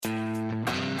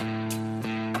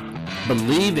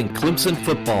Believe in Clemson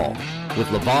Football with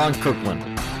LaVon Kirkland.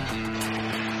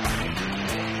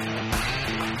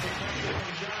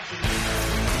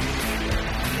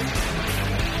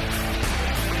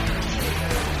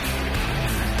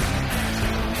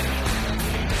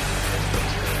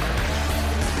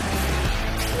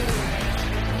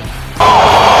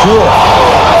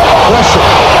 Pressure.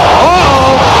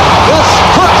 Uh-oh! That's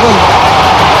Kirkland.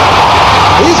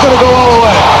 He's going to go all the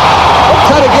way. What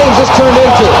kind of game's this turned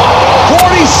into?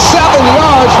 47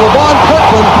 yards for Von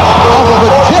Kirkland off of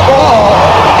a tip ball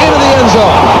into the end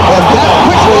zone. And that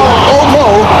quickly, Mo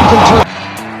can turn.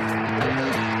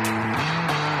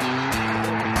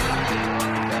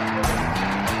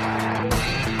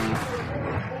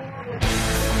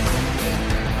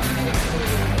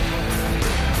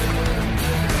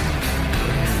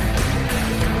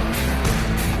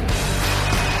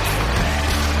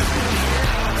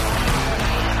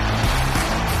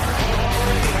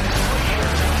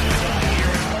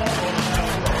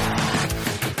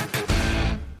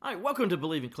 Welcome to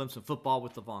Believe in Clemson Football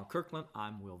with LaVon Kirkland.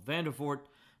 I'm Will Vandervoort.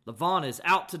 LaVon is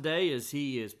out today as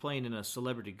he is playing in a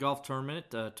celebrity golf tournament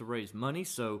to raise money.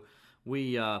 So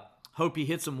we hope he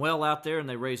hits them well out there and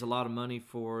they raise a lot of money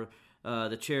for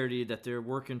the charity that they're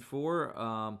working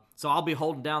for. So I'll be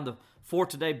holding down the fort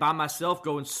today by myself,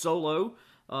 going solo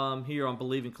here on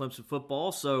Believe in Clemson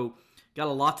Football. So got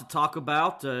a lot to talk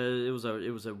about. It was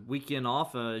a weekend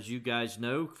off, as you guys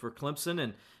know, for Clemson,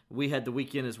 and we had the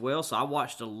weekend as well, so I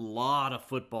watched a lot of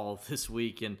football this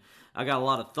week, and I got a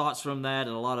lot of thoughts from that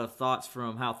and a lot of thoughts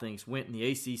from how things went in the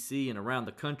ACC and around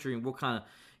the country, and we'll kind of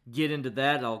get into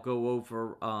that. I'll go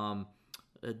over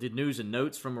the news and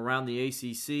notes from around the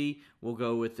ACC. We'll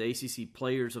go with the ACC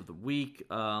Players of the Week.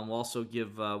 We'll also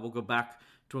we'll go back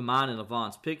to mine and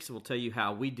LaVon's picks, and we'll tell you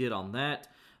how we did on that.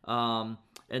 And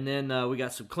then we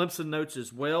got some Clemson notes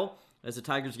as well as the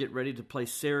Tigers get ready to play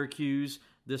Syracuse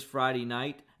this Friday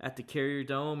night at the Carrier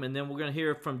Dome. And then we're going to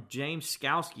hear from James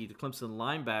Skalski, the Clemson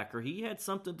linebacker. He had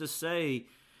something to say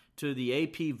to the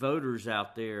AP voters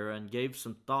out there and gave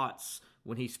some thoughts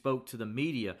when he spoke to the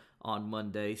media on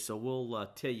Monday. So we'll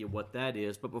tell you what that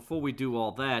is. But before we do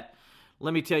all that,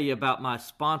 let me tell you about my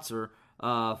sponsor,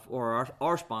 or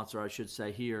our sponsor, I should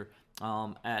say, here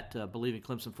at Believe in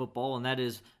Clemson Football, and that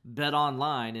is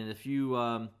BetOnline. And if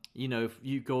you if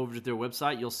you go over to their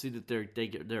website, you'll see that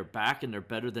they're back and they're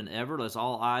better than ever, as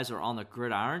all eyes are on the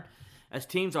gridiron, as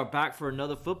teams are back for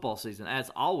another football season. As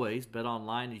always,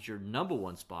 BetOnline is your number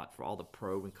one spot for all the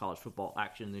pro and college football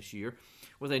action this year.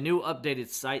 With a new updated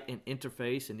site and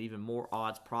interface and even more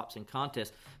odds, props, and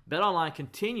contests, BetOnline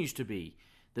continues to be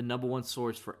the number one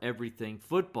source for everything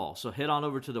football. So head on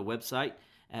over to the website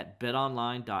at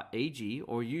betonline.ag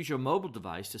or use your mobile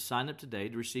device to sign up today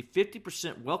to receive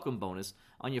 50% welcome bonus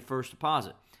on your first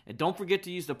deposit. And don't forget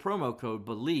to use the promo code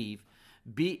BELIEVE,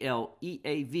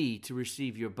 B-L-E-A-V, to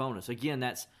receive your bonus. Again,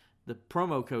 the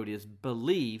promo code is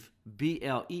BELIEVE,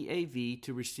 B-L-E-A-V,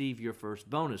 to receive your first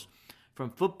bonus. From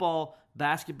football,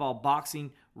 basketball,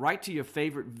 boxing, right to your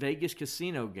favorite Vegas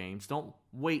casino games, don't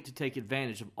wait to take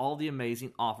advantage of all the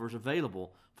amazing offers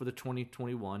available for the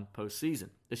 2021 season.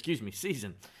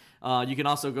 You can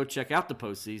also go check out the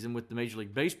postseason with the Major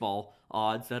League Baseball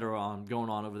odds that are going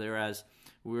on over there, as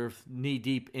we're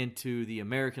knee-deep into the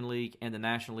American League and the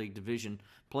National League Division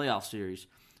playoff series.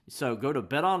 So go to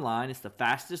BetOnline. It's the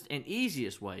fastest and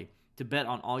easiest way to bet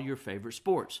on all your favorite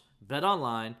sports.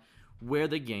 BetOnline, where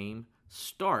the game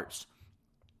starts.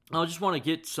 I just want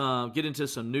to get into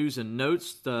some news and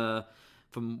notes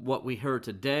from what we heard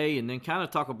today, and then kind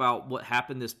of talk about what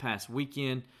happened this past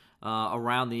weekend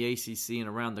around the ACC and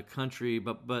around the country.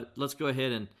 But let's go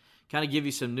ahead and kind of give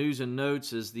you some news and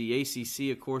notes, as the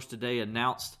ACC, of course, today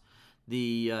announced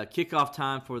the kickoff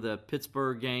time for the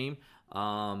Pittsburgh game.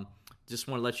 Just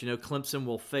want to let you know Clemson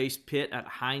will face Pitt at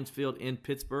Heinz Field in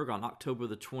Pittsburgh on October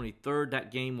the 23rd.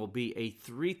 That game will be a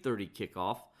 3:30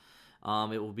 kickoff.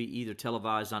 It will be either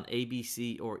televised on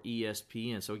ABC or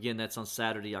ESPN. So, again, that's on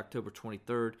Saturday, October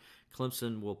 23rd.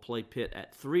 Clemson will play Pitt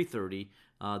at 3:30.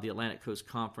 The Atlantic Coast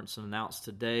Conference announced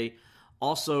today.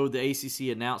 Also, the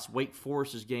ACC announced Wake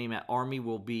Forest's game at Army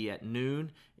will be at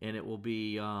noon, and it will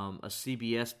be a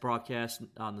CBS broadcast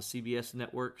on the CBS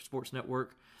network, Sports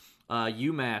Network.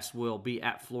 UMass will be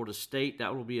at Florida State.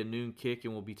 That will be a noon kick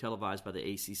and will be televised by the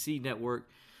ACC network.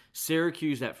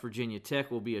 Syracuse at Virginia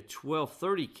Tech will be a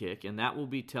 12:30 kick, and that will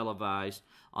be televised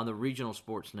on the Regional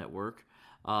Sports Network.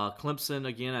 Clemson,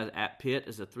 again, at Pitt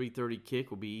is a 3:30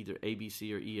 kick, will be either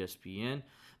ABC or ESPN.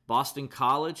 Boston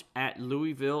College at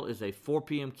Louisville is a 4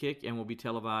 p.m. kick and will be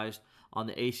televised on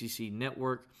the ACC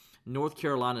network. North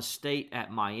Carolina State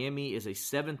at Miami is a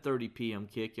 7:30 p.m.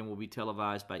 kick and will be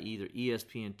televised by either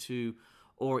ESPN2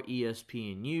 or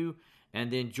ESPNU.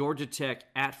 And then Georgia Tech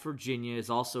at Virginia is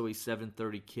also a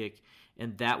 7:30 kick,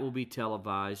 and that will be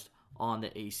televised on the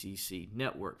ACC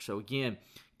network. So again,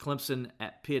 Clemson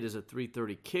at Pitt is a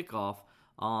 3:30 kickoff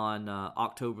on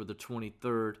October the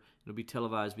 23rd. It'll be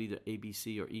televised by either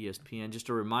ABC or ESPN. Just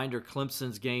a reminder,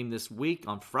 Clemson's game this week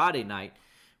on Friday night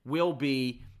will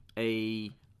be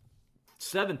a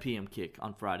 7 p.m. kick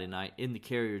on Friday night in the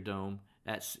Carrier Dome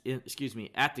at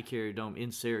the Carrier Dome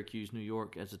in Syracuse, New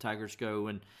York, as the Tigers go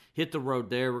and hit the road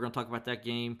there. We're going to talk about that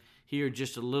game here in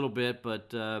just a little bit,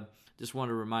 but just want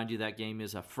to remind you that game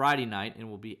is a Friday night and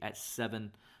will be at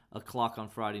 7 o'clock on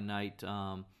Friday night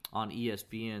on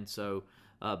ESPN. So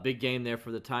big game there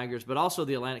for the Tigers, but also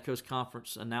the Atlantic Coast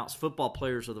Conference announced football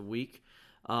players of the week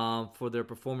for their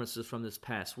performances from this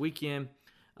past weekend.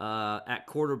 At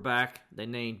quarterback, they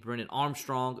named Brennan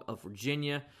Armstrong of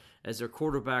Virginia as their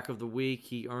quarterback of the week.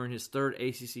 He earned his third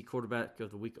ACC quarterback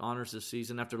of the week honors this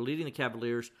season after leading the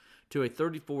Cavaliers to a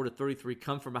 34-33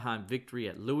 come-from-behind victory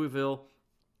at Louisville.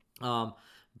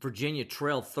 Virginia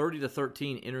trailed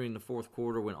 30-13 entering the fourth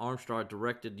quarter when Armstrong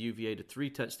directed UVA to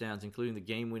 3 touchdowns, including the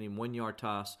game-winning 1-yard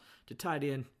toss to tight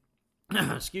end,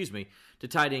 Grant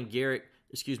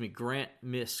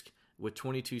Misk with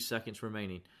 22 seconds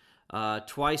remaining.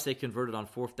 Twice they converted on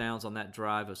fourth downs on that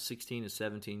drive of 16 to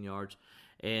 17 yards,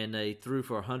 and they threw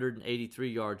for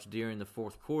 183 yards during the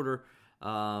fourth quarter.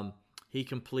 Armstrong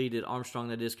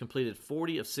completed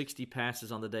 40 of 60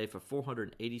 passes on the day for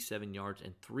 487 yards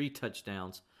and 3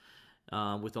 touchdowns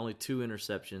with only 2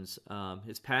 interceptions.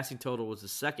 His passing total was the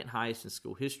second highest in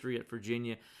school history at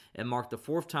Virginia and marked the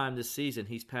 4th time this season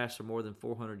he's passed for more than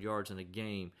 400 yards in a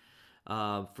game.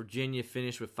 Armstrong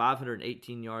finished with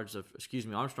 518 yards of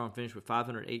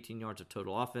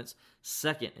total offense,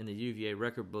 second in the UVA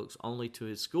record books, only to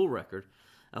his school record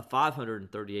of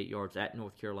 538 yards at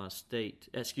North Carolina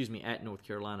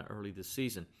early this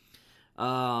season.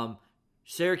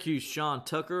 Syracuse Sean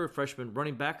Tucker, a freshman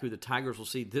running back who the Tigers will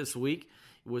see this week,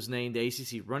 was named the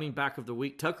ACC running back of the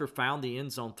week. Tucker found the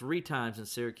end zone 3 times in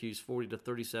Syracuse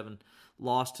 40-37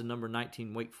 loss to number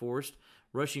 19 Wake Forest,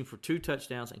 rushing for 2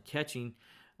 touchdowns and catching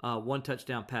 1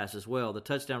 touchdown pass as well. The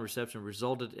touchdown reception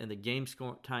resulted in the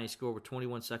game-tying score with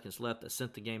 21 seconds left that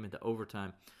sent the game into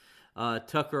overtime.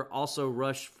 Tucker also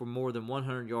rushed for more than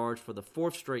 100 yards for the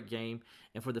 4th straight game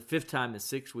and for the 5th time in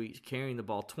 6 weeks, carrying the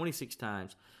ball 26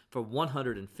 times for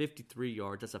 153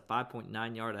 yards. That's a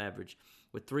 5.9-yard average.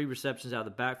 With 3 receptions out of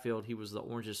the backfield, he was the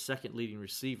Orange's second leading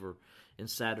receiver in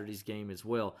Saturday's game as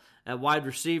well. At wide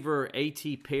receiver,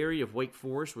 A.T. Perry of Wake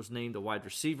Forest was named the wide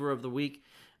receiver of the week.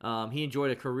 He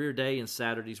enjoyed a career day in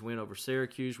Saturday's win over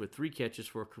Syracuse with 3 catches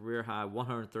for a career-high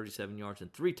 137 yards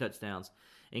and 3 touchdowns,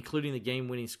 including the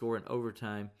game-winning score in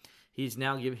overtime. He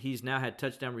now has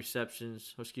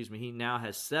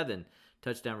 7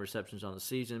 touchdown receptions on the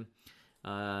season.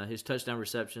 His touchdown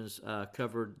receptions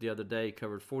covered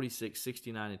 46,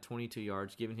 69, and 22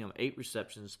 yards, giving him 8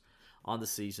 receptions on the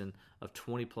season of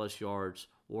 20-plus yards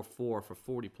or 4 for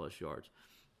 40-plus yards.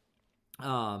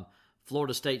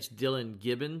 Florida State's Dylan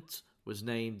Gibbons was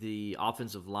named the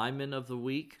offensive lineman of the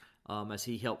week as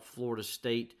he helped Florida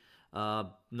State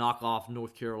knock off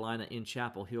North Carolina in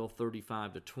Chapel Hill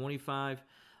 35-25.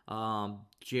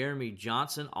 Jeremy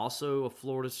Johnson, also of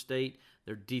Florida State,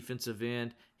 their defensive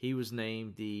end, he was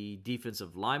named the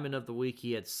defensive lineman of the week.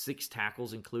 He had 6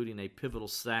 tackles, including a pivotal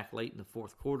sack late in the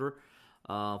fourth quarter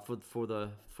for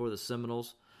the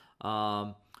Seminoles.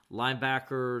 The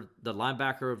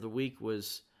linebacker of the week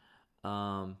was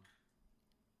 89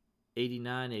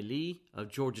 Ali of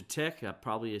Georgia Tech. I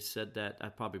probably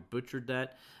butchered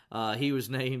that.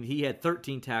 He had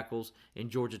 13 tackles in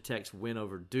Georgia Tech's win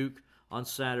over Duke on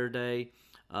Saturday.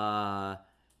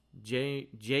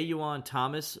 Jayuan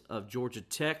Thomas of Georgia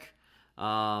Tech.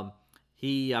 I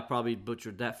probably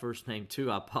butchered that first name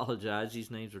too. I apologize.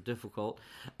 These names are difficult.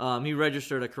 He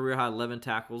registered a career-high 11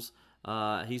 tackles.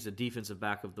 He's the defensive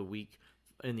back of the week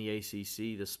in the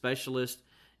ACC. The specialist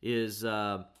is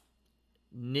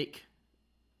Nick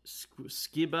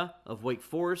Skiba of Wake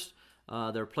Forest,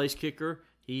 their place kicker.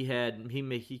 He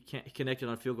connected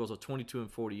on field goals of 22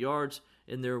 and 40 yards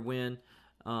in their win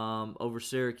over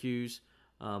Syracuse.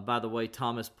 By the way,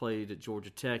 Thomas played at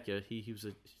Georgia Tech. He was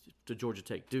at the Georgia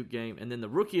Tech Duke game. And then the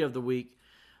rookie of the week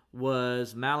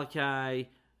was Malachi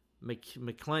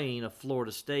McLean of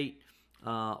Florida State,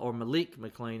 or Malik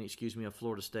McLean, of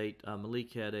Florida State.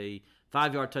 Malik had a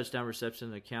 5-yard touchdown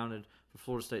reception that accounted for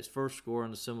Florida State's first score,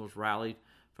 and the Seminoles rallied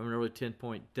from an early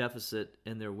 10-point deficit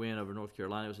in their win over North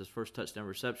Carolina. It was his first touchdown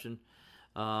reception.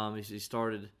 He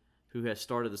started who has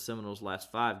started the Seminoles'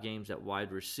 last 5 games at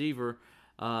wide receiver.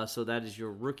 So that is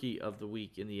your rookie of the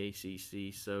week in the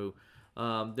ACC. So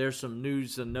there's some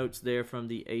news and notes there from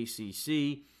the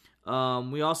ACC.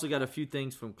 We also got a few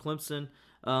things from Clemson,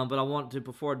 but I want to,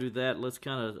 before I do that, let's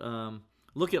kind of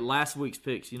look at last week's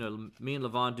picks. You know, me and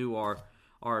Levon do our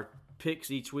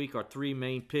picks each week, our 3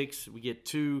 main picks. We get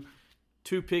two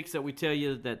picks that we tell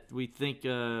you that we think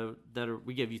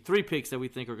we give you 3 picks that we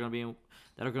think are going to be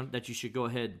that you should go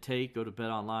ahead and take. Go to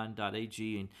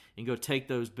betonline.ag and go take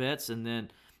those bets, and then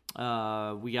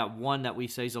we got one that we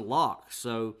say is a lock.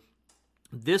 So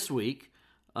this week,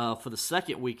 for the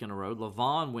second week in a row,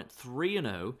 Levon went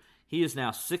 3-0. He is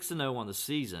now 6-0 on the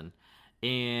season,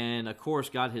 and of course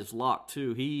got his lock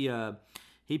too. He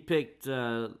picked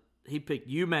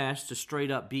UMass to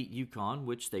straight up beat UConn,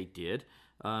 which they did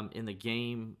in the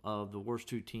game of the worst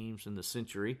 2 teams in the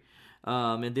century.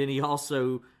 And then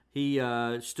he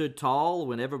stood tall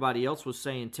when everybody else was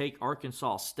saying take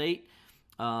Arkansas State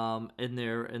in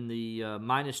the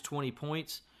minus 20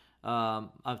 points.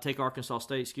 Take Arkansas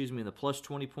State, in the plus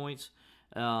 20 points.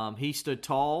 He stood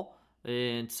tall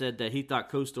and said that he thought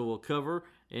Coastal will cover,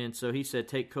 and so he said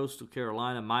take Coastal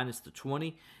Carolina minus the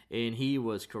 20, and he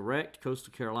was correct.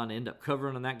 Coastal Carolina ended up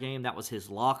covering in that game. That was his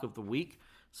lock of the week,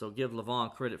 so give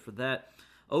Levon credit for that.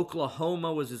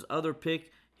 Oklahoma was his other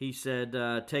pick. He said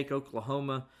take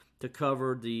Oklahoma to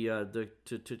cover the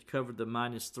cover the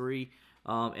minus 3,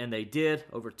 and they did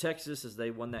over Texas as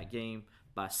they won that game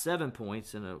by 7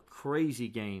 points in a crazy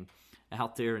game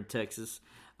out there in Texas.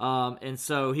 And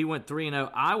so he went 3-0.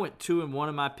 I went 2-1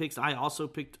 in my picks. I also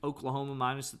picked Oklahoma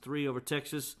minus the 3 over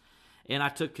Texas, and I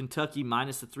took Kentucky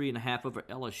minus the 3.5 over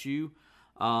LSU.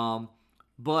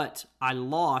 But I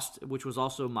lost, which was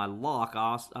also my lock.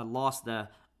 I lost the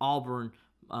Auburn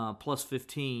plus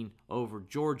 15 over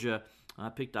Georgia.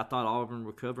 I thought Auburn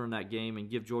would cover in that game and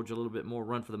give Georgia a little bit more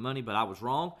run for the money, but I was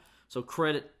wrong. So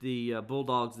credit the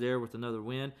Bulldogs there with another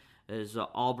win, as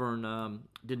Auburn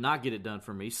did not get it done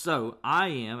for me. So I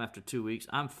am, after 2 weeks,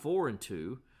 I'm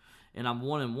 4-2, and I'm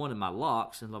 1-1 in my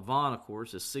locks. And Levon, of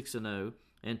course, is 6-0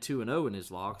 and 2-0 in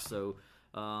his locks. So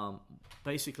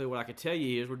basically, what I can tell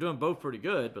you is we're doing both pretty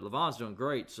good, but Levon's doing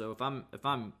great. So if I'm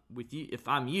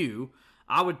you,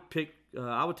 I would take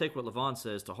what Levon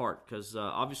says to heart, because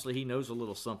obviously he knows a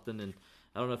little something, and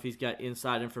I don't know if he's got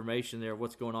inside information there of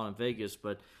what's going on in Vegas,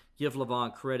 but give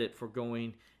Levon credit for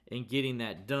going and getting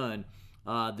that done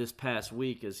this past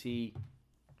week, as he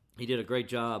did a great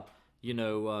job,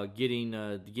 getting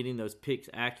those picks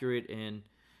accurate and,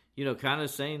 kind of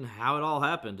saying how it all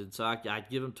happened. And so I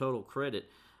give him total credit.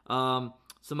 Some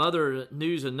other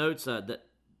news and notes and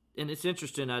it's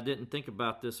interesting, I didn't think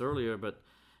about this earlier, but,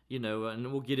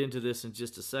 and we'll get into this in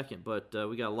just a second, but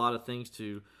we got a lot of things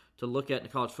to look at in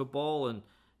college football, and,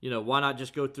 why not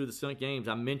just go through the games?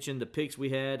 I mentioned the picks we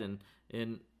had, and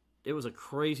it was a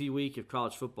crazy week of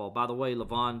college football. By the way,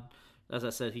 Levon, as I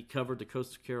said, he covered the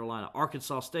Coastal Carolina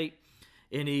Arkansas State,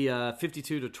 and he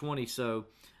 52-20. So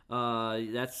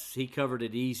he covered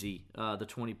it easy. The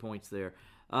 20 points there.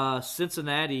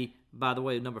 Cincinnati, by the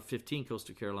way, number 15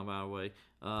 Coastal Carolina, by the way.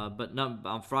 But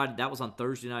on Friday, that was on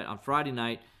Thursday night. On Friday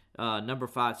night, number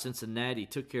 5 Cincinnati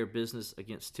took care of business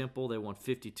against Temple. They won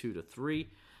 52-3.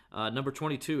 Number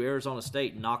 22 Arizona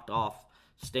State knocked off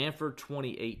Stanford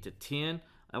 28-10.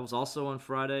 That was also on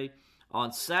Friday.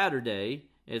 On Saturday,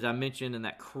 as I mentioned in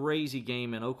that crazy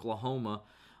game in Oklahoma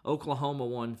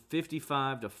won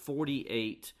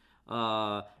 55-48.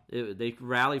 They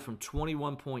rallied from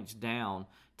 21 points down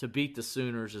to beat the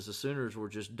Sooners, as the Sooners were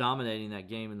just dominating that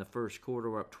game in the first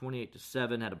quarter. We're up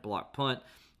 28-7, had a block punt,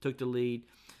 took the lead.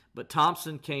 But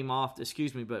Williams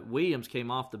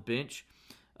came off the bench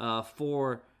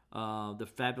for the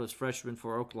fabulous freshman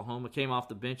for Oklahoma, came off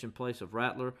the bench in place of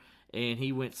Rattler, and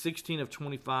he went 16 of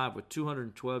 25 with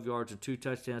 212 yards and 2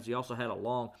 touchdowns. He also had a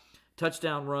long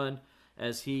touchdown run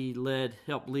as he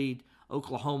helped lead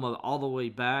Oklahoma all the way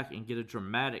back and get a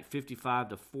dramatic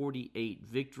 55-48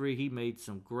 victory. He made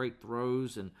some great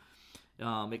throws, and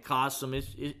it caused some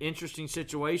interesting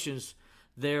situations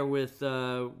there with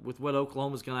what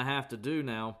Oklahoma's going to have to do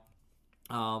now.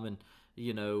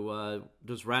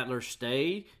 Does Rattler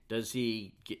stay? Does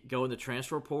he go in the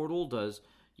transfer portal?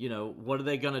 What are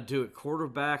they going to do at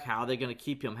quarterback? How are they going to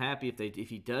keep him happy if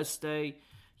he does stay?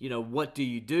 What do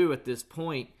you do at this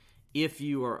point if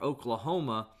you are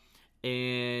Oklahoma?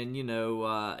 And,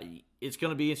 it's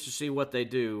going to be interesting to see what they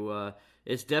do.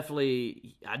 It's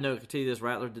definitely, I can tell you this,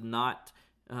 Rattler did not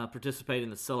participate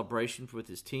in the celebration with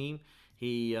his team.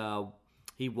 He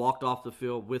walked off the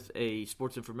field with a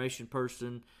sports information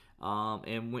person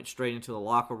and went straight into the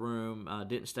locker room.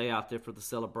 Didn't stay out there for the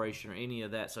celebration or any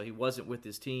of that, so he wasn't with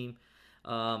his team.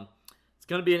 It's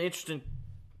going to be an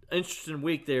interesting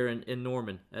week there in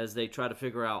Norman as they try to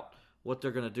figure out what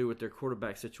they're going to do with their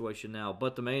quarterback situation now.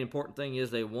 But the main important thing is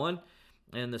they won,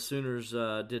 and the Sooners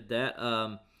did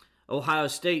that. Ohio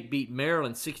State beat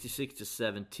Maryland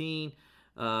 66-17.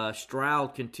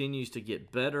 Stroud continues to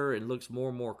get better and looks more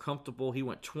and more comfortable. He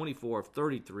went 24 of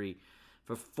 33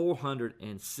 for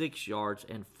 406 yards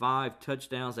and 5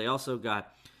 touchdowns. They also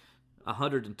got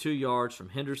 102 yards from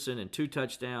Henderson and 2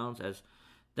 touchdowns as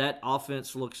that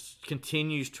offense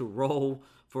continues to roll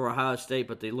for Ohio State,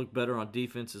 but they look better on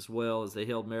defense as well as they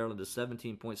held Maryland to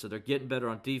 17 points. So they're getting better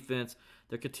on defense.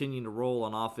 They're continuing to roll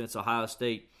on offense. Ohio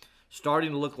State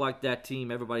starting to look like that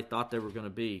team everybody thought they were going to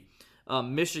be.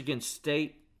 Michigan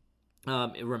State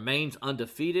it remains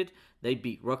undefeated. They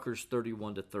beat Rutgers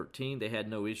 31-13. They had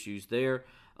no issues there.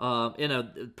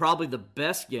 Probably the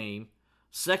best game,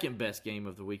 second best game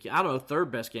of the weekend. I don't know,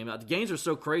 third best game. The games are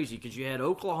so crazy because you had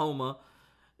Oklahoma,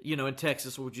 in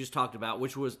Texas, what we just talked about,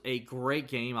 which was a great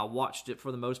game. I watched it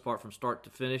for the most part from start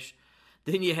to finish.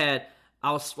 Then you had,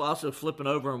 I was also flipping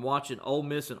over and watching Ole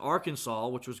Miss and Arkansas,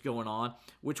 which was going on,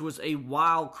 which was a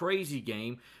wild, crazy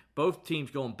game. Both teams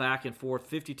going back and forth,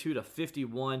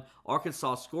 52-51.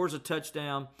 Arkansas scores a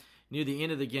touchdown near the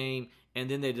end of the game, and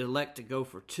then they elect to go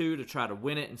for 2 to try to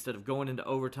win it instead of going into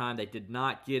overtime. They did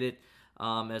not get it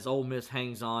as Ole Miss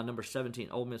hangs on. Number 17,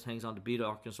 Ole Miss hangs on to beat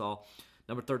Arkansas.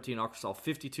 Number 13, Arkansas,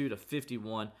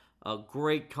 52-51. A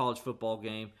great college football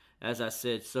game. As I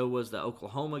said, so was the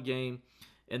Oklahoma game.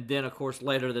 And then, of course,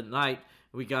 later that night,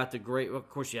 we got the great, of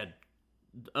course, you had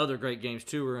other great games,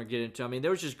 too, we're going to get into. I mean,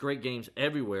 there was just great games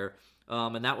everywhere,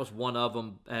 and that was one of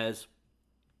them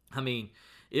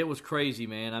it was crazy,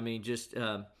 man. I mean, just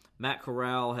Matt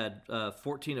Corral had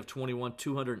 14 of 21,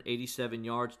 287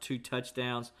 yards, 2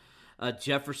 touchdowns.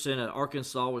 Jefferson at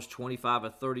Arkansas was 25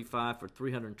 of 35 for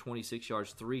 326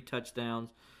 yards, 3 touchdowns.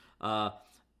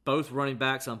 Both running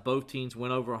backs on both teams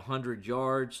went over 100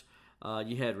 yards.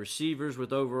 You had receivers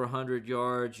with over 100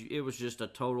 yards. It was just a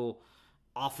total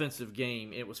offensive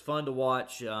game. It was fun to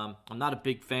watch. I'm not a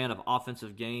big fan of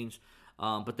offensive games,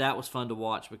 but that was fun to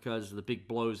watch because of the big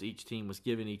blows each team was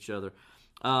giving each other.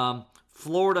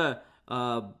 Florida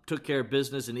took care of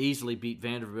business and easily beat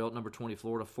Vanderbilt, number 20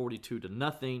 Florida,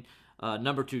 42-0.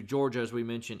 Number 2 Georgia, as we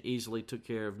mentioned, easily took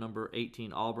care of number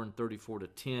 18 Auburn,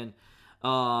 34-10.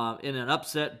 In an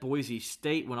upset, Boise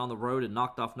State went on the road and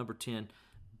knocked off number 10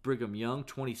 Brigham Young,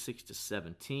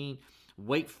 26-17.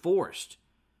 Wake Forest.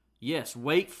 Yes,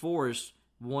 Wake Forest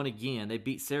won again. They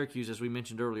beat Syracuse, as we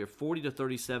mentioned earlier,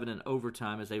 40-37 in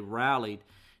overtime as they rallied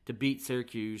to beat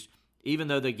Syracuse, even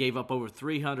though they gave up over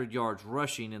 300 yards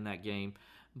rushing in that game,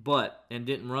 and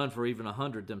didn't run for even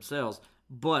 100 themselves.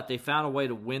 But they found a way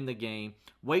to win the game.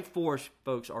 Wake Forest,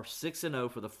 folks, are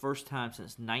 6-0 for the first time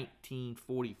since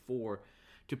 1944.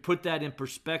 To put that in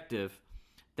perspective,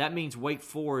 that means Wake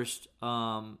Forest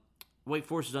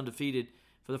is undefeated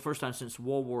for the first time since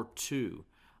World War II.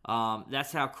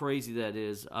 That's how crazy that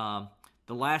is. The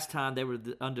last time they were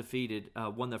undefeated,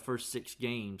 won their first 6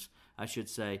 games, I should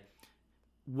say,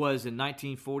 was in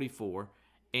 1944,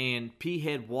 and P.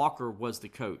 Head Walker was the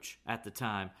coach at the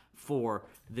time for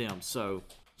them. So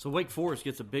Wake Forest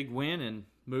gets a big win and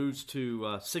moves to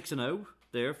 6-0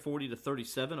 there,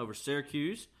 40-37 over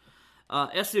Syracuse.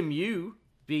 SMU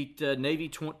beat Navy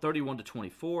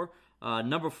 31-24.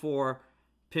 Number 4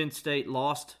 Penn State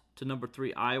lost to number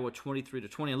 3 Iowa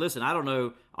 23-20. And listen, I don't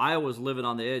know, Iowa's living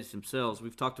on the edge themselves.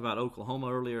 We've talked about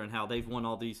Oklahoma earlier and how they've won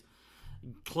all these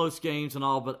close games and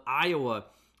all, but Iowa,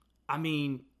 I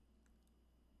mean,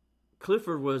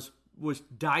 Clifford was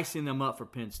dicing them up for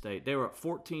Penn State. They were up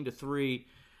 14-3.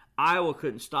 Iowa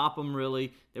couldn't stop them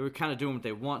really. They were kind of doing what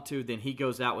they want to. Then he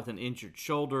goes out with an injured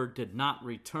shoulder, did not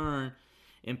return,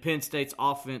 and Penn State's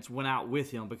offense went out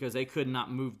with him because they could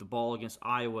not move the ball against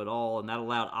Iowa at all, and that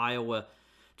allowed Iowa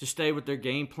to stay with their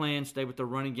game plan, stay with their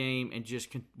running game, and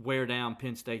just wear down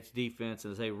Penn State's defense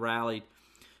as they rallied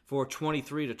for a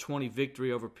 23-20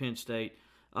 victory over Penn State.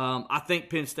 I think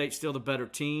Penn State's still the better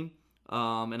team,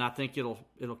 and I think it'll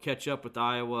catch up with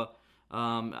Iowa.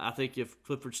 I think if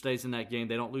Clifford stays in that game,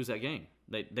 they don't lose that game.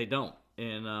 They don't.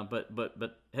 And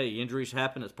but hey, injuries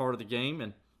happen. It's part of the game,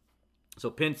 and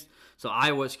so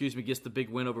Iowa, gets the big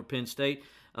win over Penn State.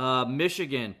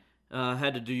 Michigan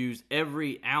had to use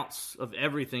every ounce of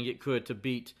everything it could to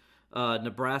beat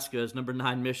Nebraska. As number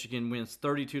 9 Michigan wins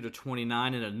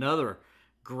 32-29 in another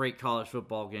great college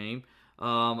football game.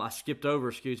 I skipped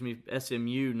over,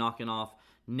 SMU knocking off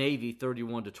Navy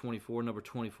 31-24. Number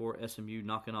 24 SMU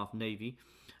knocking off Navy.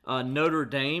 Notre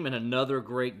Dame in another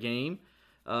great game.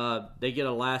 They get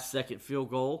a last-second field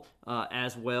goal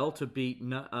as well to beat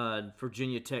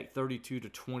Virginia Tech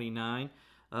 32-29.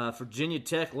 Virginia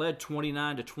Tech led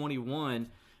 29-21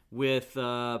 with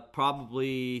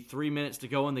probably 3 minutes to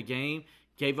go in the game.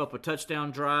 Gave up a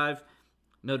touchdown drive.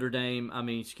 Notre Dame got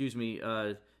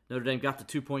the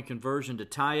 2-point conversion to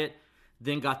tie it.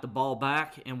 Then got the ball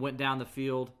back and went down the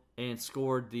field and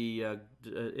scored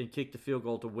and kicked the field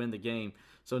goal to win the game.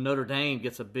 So Notre Dame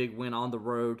gets a big win on the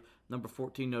road. Number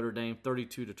 14 Notre Dame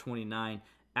 32-29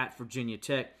 at Virginia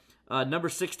Tech. Number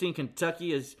 16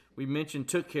 Kentucky, as we mentioned,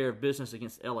 took care of business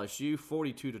against LSU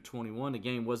 42-21. The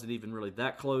game wasn't even really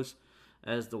that close,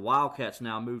 as the Wildcats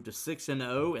now move to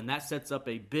 6-0, and that sets up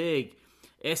a big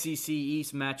SEC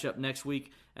East matchup next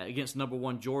week against number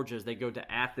 1 Georgia as they go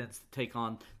to Athens to take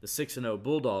on the 6-0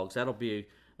 Bulldogs. That'll be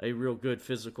a real good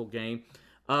physical game.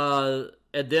 And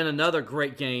then another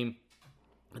great game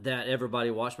that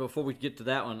everybody watched. But before we get to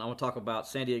that one, I want to talk about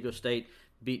San Diego State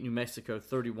beat New Mexico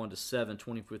 31-7.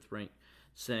 25th ranked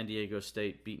San Diego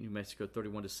State beat New Mexico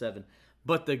 31-7.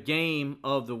 But the game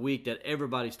of the week that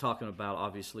everybody's talking about,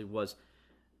 obviously, was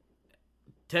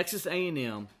Texas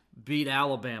A&M beat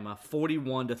Alabama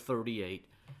 41-38.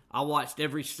 I watched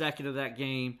every second of that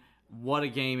game. What a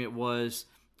game it was.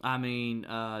 I mean,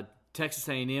 Texas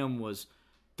A&M was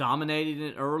dominating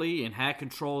it early and had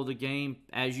control of the game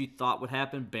as you thought would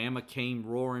happen. Bama came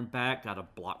roaring back, got a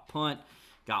block punt,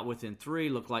 got within 3,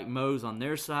 looked like Moe's on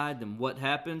their side. Then what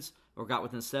happens? Or got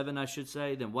within 7, I should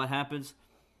say. Then what happens?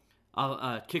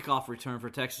 A kickoff return for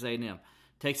Texas A&M.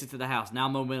 Takes it to the house. Now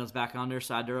momentum's back on their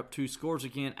side. They're up 2 scores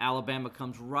again. Alabama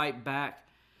comes right back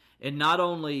and not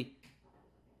only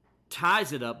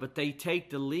ties it up, but they take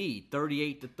the lead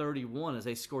 38-31 as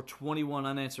they score 21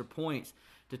 unanswered points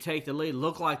to take the lead.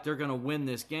 Look like they're going to win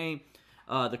this game.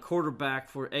 The quarterback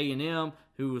for A&M,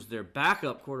 who was their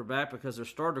backup quarterback because their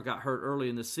starter got hurt early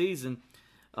in the season,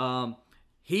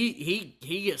 he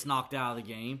gets knocked out of the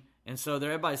game. And so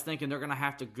everybody's thinking they're going to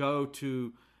have to go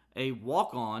to a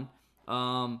walk-on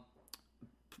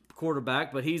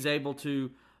quarterback, but he's able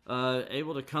to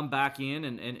come back in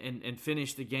and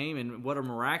finish the game. And what a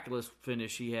miraculous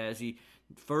finish he has. He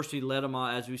led them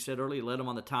on, as we said earlier, led them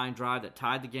on the tying drive that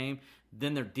tied the game.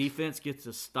 Then their defense gets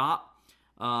a stop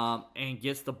and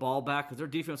gets the ball back because their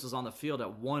defense was on the field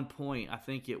at one point. I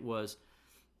think it was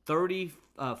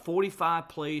 45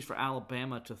 plays for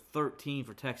Alabama to 13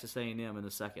 for Texas A&M in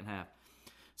the second half.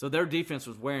 So their defense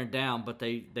was wearing down, but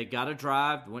they got a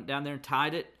drive, went down there and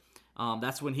tied it.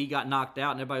 That's when he got knocked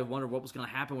out, and everybody wondered what was going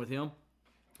to happen with him.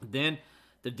 Then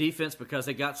the defense, because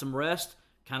they got some rest,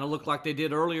 kind of looked like they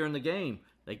did earlier in the game.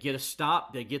 They get a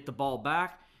stop, they get the ball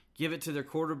back, give it to their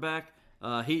quarterback.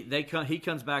 He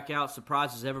comes back out,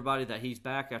 surprises everybody that he's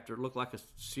back after it looked like a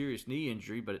serious knee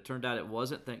injury, but it turned out it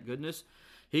wasn't, thank goodness.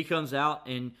 He comes out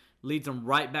and leads them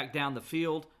right back down the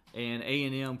field, and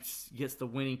A&M gets the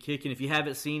winning kick. And if you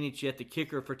haven't seen it yet, the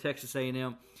kicker for Texas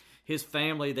A&M, his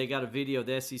family, they got a video,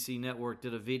 the SEC Network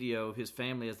did a video of his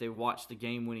family as they watched the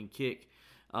game-winning kick.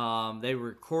 They were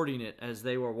recording it as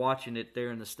they were watching it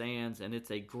there in the stands, and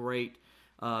it's a great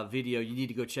video. You need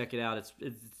to go check it out. It's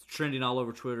trending all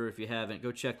over Twitter if you haven't.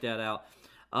 Go check that out.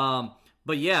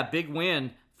 But yeah, big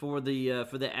win for the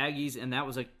Aggies, and that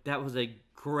was a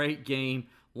great game,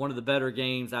 one of the better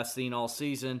games I've seen all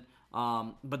season.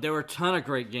 But there were a ton of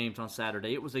great games on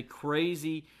Saturday. It was a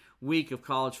crazy week of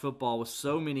college football with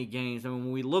so many games. I mean,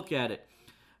 when we look at it,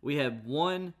 we had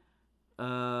 1,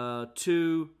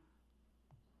 2,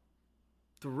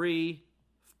 3,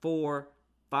 4,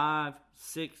 5,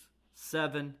 6,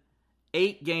 7,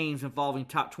 8 games involving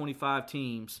top 25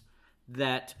 teams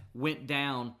that went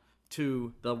down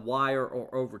to the wire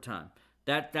or overtime.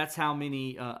 That's how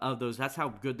many of those. That's how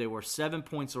good they were. 7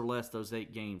 points or less. Those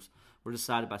 8 games were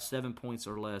decided by 7 points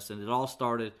or less, and it all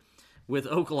started with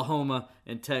Oklahoma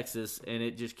and Texas, and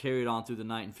it just carried on through the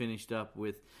night and finished up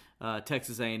with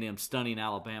Texas A&M stunning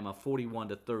Alabama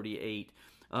 41-38.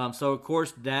 So of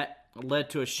course that led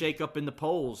to a shakeup in the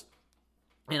polls,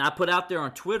 and I put out there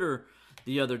on Twitter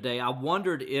the other day. I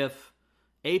wondered if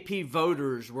AP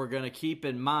voters were going to keep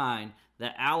in mind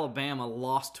that Alabama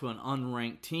lost to an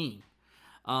unranked team.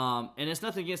 And it's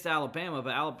nothing against Alabama,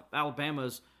 but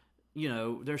Alabama's,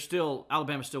 Alabama's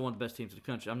still one of the best teams in the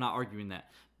country. I'm not arguing that.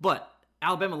 But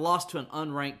Alabama lost to an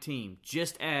unranked team,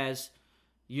 just as,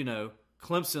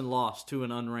 Clemson lost to an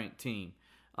unranked team.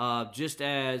 Just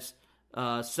as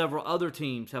several other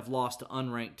teams have lost to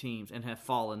unranked teams and have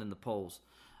fallen in the polls.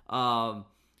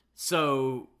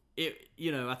 So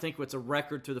I think what's a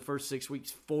record through the first 6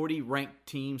 weeks. 40 ranked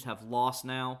teams have lost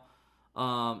now.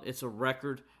 It's a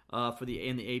record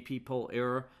in the AP poll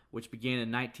era, which began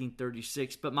in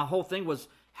 1936. But my whole thing was,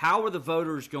 how were the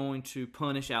voters going to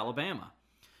punish Alabama?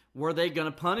 Were they going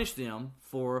to punish them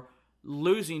for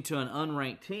losing to an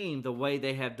unranked team the way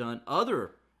they have done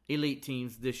other elite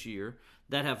teams this year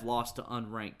that have lost to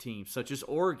unranked teams, such as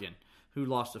Oregon, who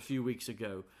lost a few weeks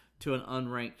ago to an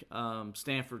unranked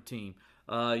Stanford team.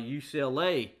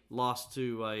 UCLA lost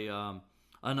to an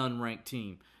unranked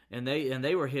team, and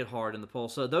they were hit hard in the poll.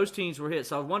 So those teams were hit.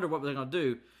 So I wonder what they're going to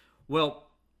do. Well,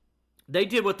 they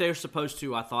did what they're supposed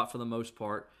to, I thought, for the most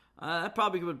part. I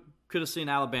probably could have seen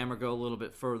Alabama go a little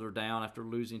bit further down after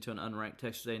losing to an unranked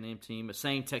Texas A&M team. The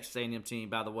same Texas A&M team,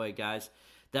 by the way, guys,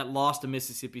 that lost to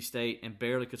Mississippi State and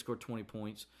barely could score 20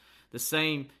 points. The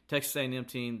same Texas A&M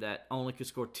team that only could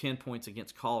score 10 points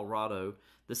against Colorado.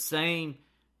 The same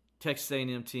Texas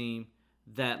A&M team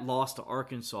that lost to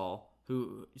Arkansas.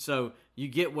 So you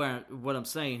get what I'm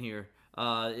saying here.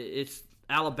 It's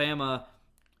Alabama.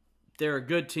 They're a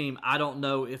good team. I don't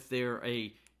know if they're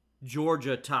a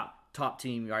Georgia top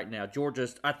team right now.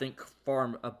 Georgia's, I think, far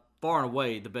and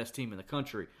away the best team in the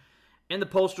country. And the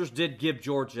pollsters did give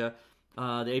Georgia,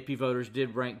 the AP voters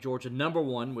did rank Georgia number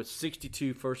 1 with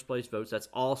 62 first-place votes. That's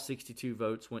all 62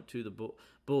 votes went to the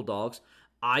Bulldogs.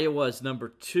 Iowa's number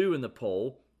 2 in the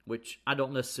poll, which I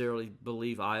don't necessarily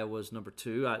believe Iowa's number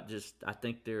 2. I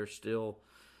think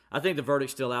the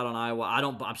verdict's still out on Iowa.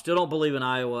 I still don't believe in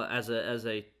Iowa as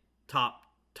a top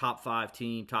 5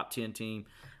 team, top 10 team.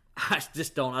 I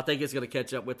just don't. I think it's going to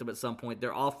catch up with them at some point.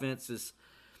 Their offense is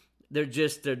they're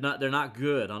not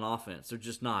good on offense. They're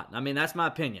just not. I mean, that's my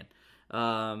opinion.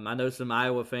 I know some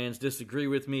Iowa fans disagree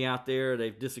with me out there.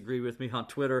 They've disagreed with me on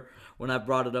Twitter when I've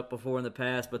brought it up before in the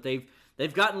past, but they've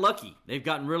gotten lucky. They've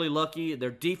gotten really lucky.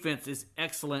 Their defense is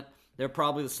excellent. They're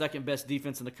probably the second best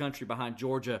defense in the country behind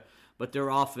Georgia, but their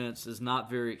offense is not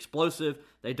very explosive.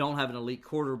 They don't have an elite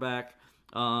quarterback,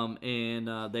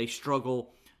 and they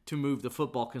struggle to move the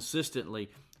football consistently,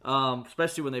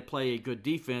 especially when they play a good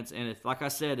defense. And if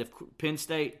Penn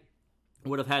State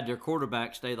would have had their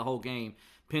quarterback stay the whole game,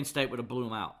 Penn State would have blew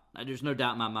them out. There's no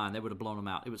doubt in my mind they would have blown them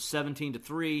out. It was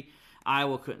 17-3.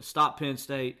 Iowa couldn't stop Penn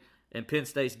State, and Penn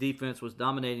State's defense was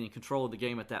dominating and control of the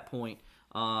game at that point,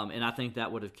 and I think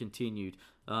that would have continued.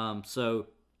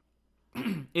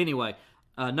 Anyway,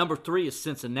 number 3 is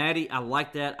Cincinnati. I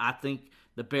like that. I think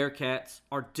the Bearcats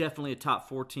are definitely a top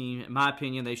 4 team. In my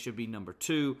opinion, they should be number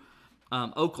 2.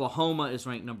 Oklahoma is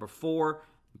ranked number 4.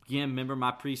 Again, remember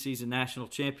my preseason national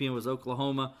champion was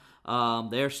Oklahoma.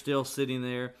 They're still sitting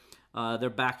there. They're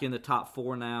back in the top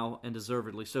 4 now, and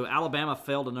deservedly. So Alabama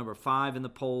fell to number 5 in the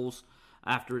polls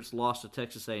after its loss to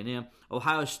Texas A&M.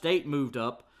 Ohio State moved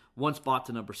up 1 spot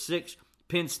to number 6.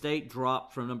 Penn State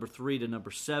dropped from number 3 to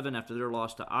number 7 after their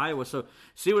loss to Iowa. So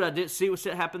see what I did? See what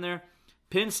happened there?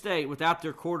 Penn State, without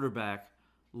their quarterback,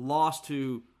 lost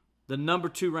to the number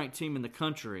 2 ranked team in the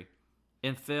country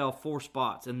and fell 4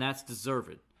 spots, and that's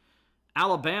deserved.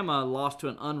 Alabama lost to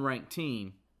an unranked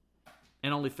team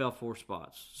and only fell 4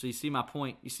 spots. So you see my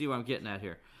point? You see what I'm getting at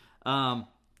here? I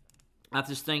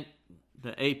just think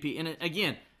the AP, and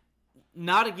again,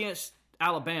 not against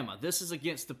Alabama. This is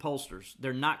against the pollsters.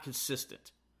 They're not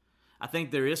consistent. I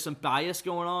think there is some bias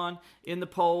going on in the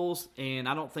polls, and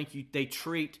I don't think they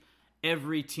treat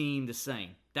every team the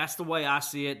same. That's the way I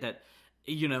see it.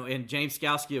 And James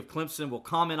Skalski of Clemson will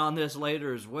comment on this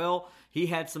later as well. He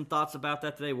had some thoughts about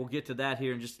that today. We'll get to that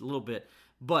here in just a little bit.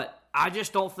 But I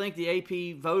just don't think the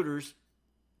AP voters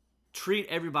treat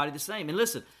everybody the same. And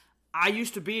listen, I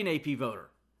used to be an AP voter.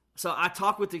 So I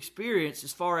talk with experience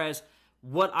as far as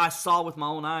what I saw with my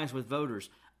own eyes with voters.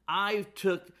 I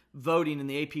took voting in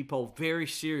the AP poll very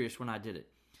serious when I did it.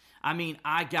 I mean,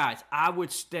 I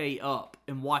would stay up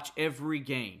and watch every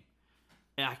game.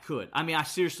 And I could. I mean, I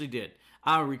seriously did.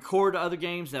 I record other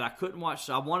games that I couldn't watch,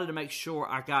 so I wanted to make sure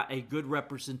I got a good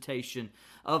representation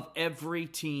of every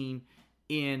team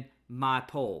in my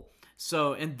poll.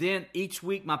 So, and then each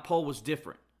week my poll was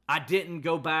different. I didn't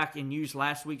go back and use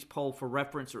last week's poll for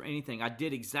reference or anything. I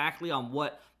did exactly on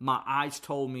what my eyes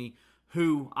told me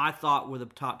who I thought were the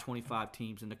top 25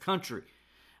 teams in the country.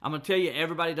 I'm going to tell you,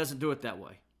 everybody doesn't do it that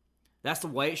way. That's the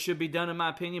way it should be done, in my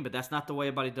opinion, but that's not the way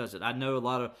everybody does it. I know a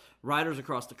lot of writers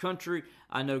across the country.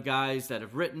 I know guys that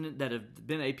have written, that have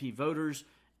been AP voters,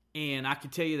 and I can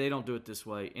tell you they don't do it this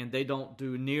way, and they don't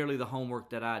do nearly the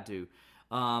homework that I do.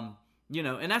 And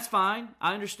that's fine.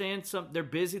 I understand they're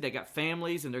busy. They got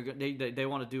families, and they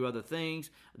want to do other things.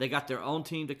 They got their own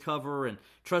team to cover, and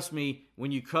trust me,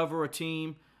 when you cover a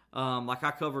team like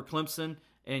I cover Clemson,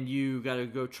 and you got to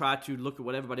go try to look at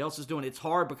what everybody else is doing. It's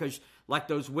hard because like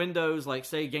those windows, like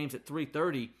say games at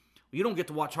 3:30, you don't get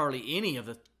to watch hardly any of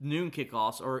the noon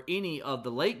kickoffs or any of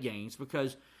the late games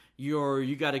because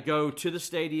you got to go to the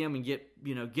stadium and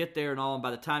get there and all. And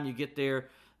by the time you get there,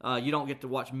 you don't get to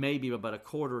watch maybe about a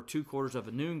quarter or 2 quarters of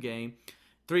a noon game.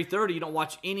 3:30, you don't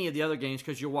watch any of the other games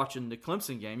because you're watching the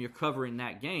Clemson game. You're covering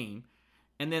that game.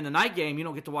 And then the night game, you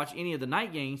don't get to watch any of the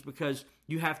night games because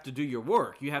you have to do your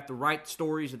work. You have to write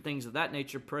stories and things of that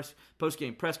nature,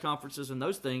 post-game press conferences and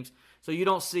those things. So you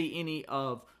don't see any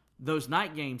of those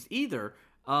night games either.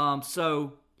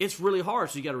 So it's really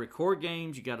hard. So you got to record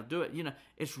games. You got to do it.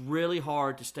 It's really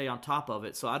hard to stay on top of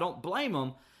it. So I don't blame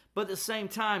them. But at the same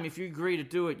time, if you agree to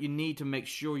do it, you need to make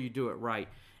sure you do it right.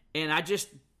 And I just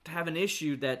have an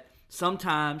issue that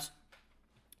sometimes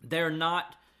they're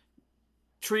not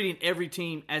treating every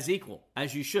team as equal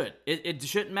as you should. It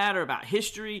shouldn't matter about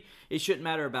history. It shouldn't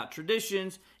matter about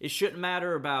traditions. It shouldn't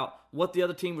matter about what the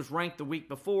other team was ranked the week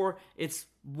before. It's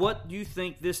what you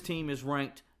think this team is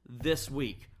ranked this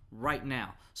week, right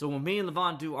now. So when me and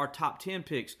Levon do our top 10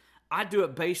 picks, I do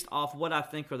it based off what I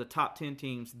think are the top 10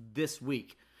 teams this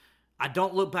week. I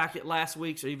don't look back at last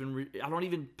week's or I don't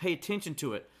even pay attention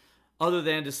to it other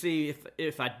than to see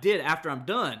if I did, after I'm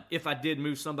done, if I did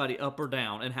move somebody up or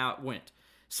down and how it went.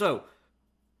 So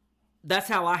that's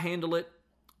how I handle it.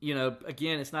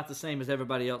 Again, it's not the same as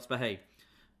everybody else, but hey,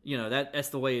 that's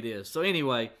the way it is. So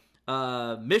anyway,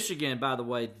 Michigan, by the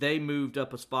way, they moved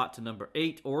up a spot to number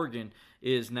 8. Oregon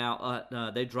is now,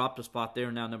 they dropped a spot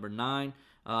there, now number 9.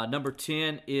 Number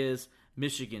 10 is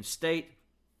Michigan State.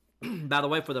 By the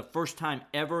way, for the first time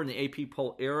ever in the AP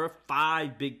poll era,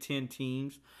 5 Big Ten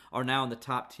teams are now in the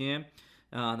top 10.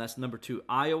 That's number 2,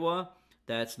 Iowa.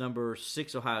 That's number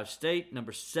 6, Ohio State.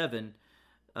 Number 7,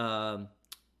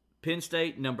 Penn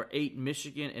State. Number 8,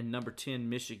 Michigan. And number 10,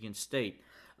 Michigan State.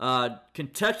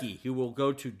 Kentucky, who will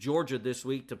go to Georgia this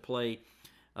week to play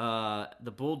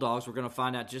the Bulldogs. We're going to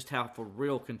find out just how for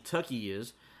real Kentucky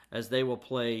is as they will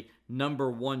play number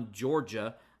 1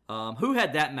 Georgia. Who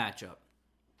had that matchup?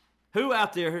 Who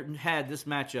out there had this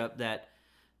matchup that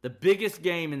the biggest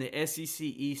game in the SEC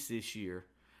East this year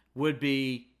would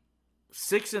be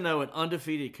 6-0 and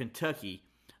undefeated Kentucky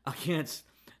against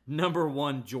number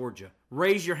 1 Georgia?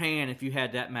 Raise your hand if you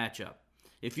had that matchup.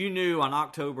 If you knew on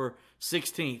October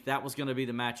 16th that was going to be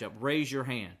the matchup, raise your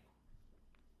hand.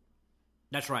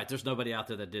 That's right, there's nobody out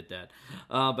there that did that.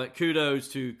 But kudos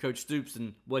to Coach Stoops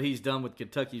and what he's done with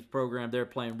Kentucky's program. They're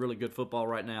playing really good football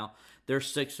right now. They're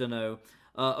 6-0.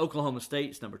 Oklahoma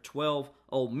State's number 12.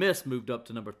 Ole Miss moved up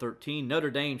to number 13.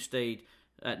 Notre Dame stayed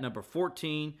at number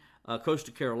 14.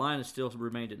 Coastal Carolina still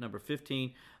remained at number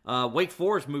 15. Wake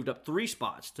Forest moved up 3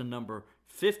 spots to number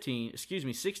 16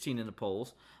 in the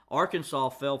polls. Arkansas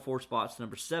fell 4 spots to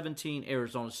number 17.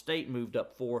 Arizona State moved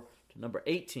up 4 to number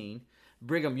 18.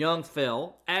 Brigham Young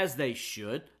fell, as they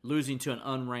should, losing to an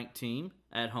unranked team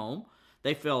at home.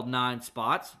 They fell 9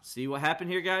 spots. See what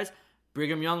happened here, guys?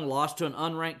 Brigham Young lost to an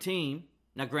unranked team.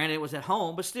 Now, granted, it was at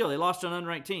home, but still, they lost to an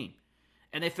unranked team.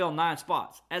 And they fell 9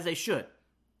 spots, as they should.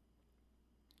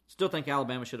 Still think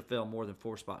Alabama should have fell more than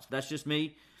 4 spots. That's just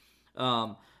me.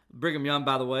 Brigham Young,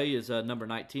 by the way, is number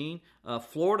 19.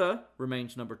 Florida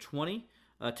remains number 20.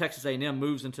 Texas A&M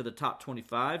moves into the top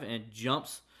 25 and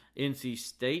jumps NC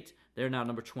State. They're now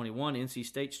number 21. NC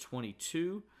State's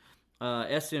 22.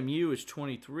 SMU is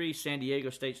 23. San Diego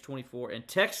State's 24. And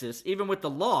Texas, even with the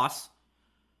loss,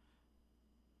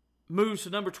 moves to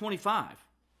number 25.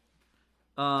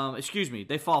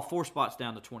 They fall 4 spots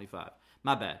down to 25.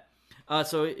 My bad.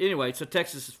 So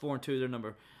Texas is 4-2.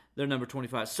 They're number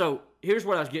 25. So here's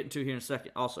what I was getting to here in a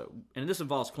second also, and this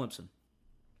involves Clemson.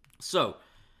 So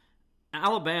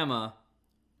Alabama,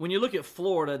 when you look at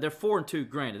Florida, they're 4-2.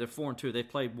 Granted, they're 4-2. They've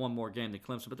played one more game than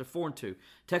Clemson, but they're 4-2.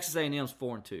 Texas A&M's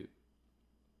 4-2.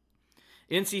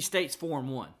 NC State's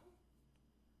 4-1.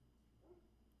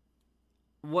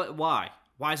 Why?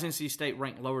 Why is NC State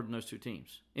ranked lower than those 2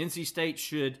 teams? NC State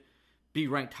should be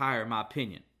ranked higher, in my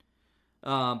opinion,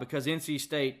 because NC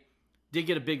State did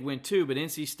get a big win too. But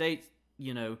NC State,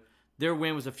 their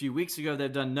win was a few weeks ago.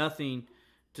 They've done nothing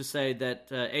to say that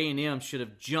A&M should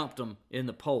have jumped them in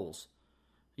the polls,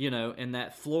 and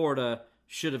that Florida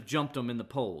should have jumped them in the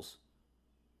polls.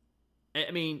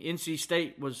 I mean, NC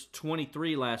State was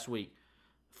 23 last week.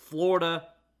 Florida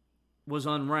was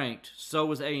unranked. So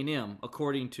was A&M,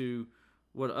 according to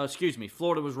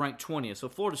Florida was ranked 20th. So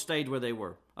Florida stayed where they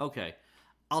were. Okay,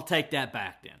 I'll take that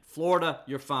back then. Florida,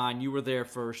 you're fine. You were there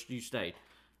first. You stayed.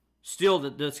 Still,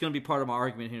 that's going to be part of my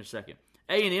argument here in a second.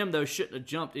 A&M, though, shouldn't have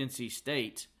jumped NC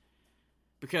State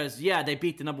because, yeah, they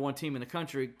beat the number 1 team in the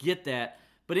country. Get that.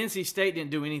 But NC State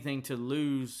didn't do anything to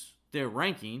lose their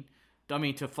ranking.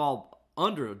 To fall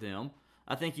under them.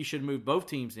 I think you should move both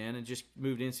teams in and just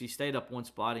moved NC State up one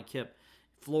spot and kept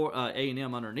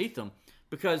A&M underneath them,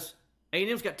 because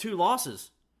A&M's got 2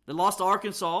 losses. They lost to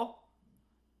Arkansas,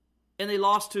 and they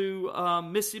lost to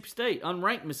Mississippi State,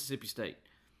 unranked Mississippi State.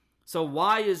 So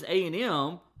why is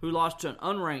A&M, who lost to an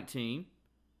unranked team,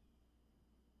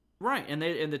 right? And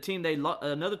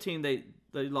another team they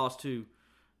lost to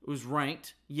was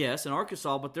ranked, yes, in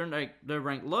Arkansas, but they're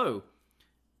ranked low.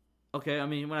 Okay,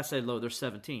 when I say low, they're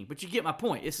 17. But you get my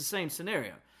point. It's the same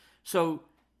scenario. So,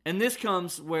 and this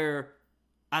comes where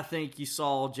I think you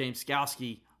saw James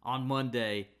Skalski on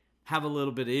Monday have a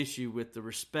little bit of issue with the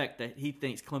respect that he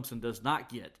thinks Clemson does not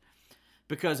get.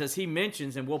 Because as he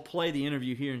mentions, and we'll play the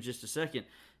interview here in just a second,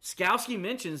 Skalski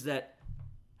mentions that,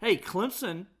 hey,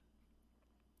 Clemson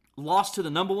lost to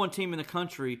the number 1 team in the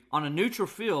country on a neutral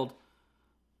field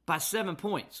by 7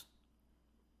 points.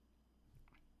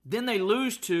 Then they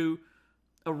lose to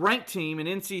a ranked team in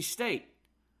NC State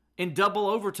in double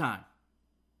overtime.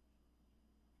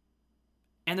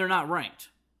 And they're not ranked.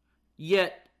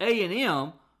 Yet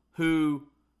A&M, who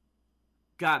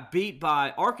got beat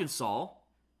by Arkansas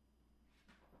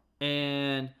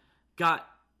and got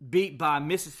beat by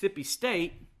Mississippi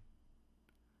State,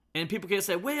 and people can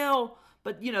say, well,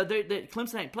 but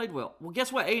Clemson ain't played well. Well,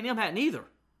 guess what? A&M hadn't either.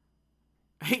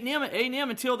 A&M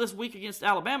until this week against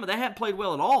Alabama, they hadn't played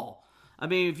well at all.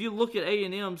 If you look at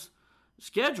A&M's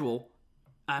schedule,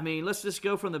 let's just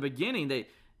go from the beginning.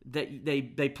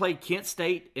 They played Kent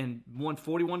State and won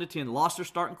 41-10, lost their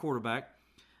starting quarterback.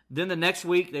 Then the next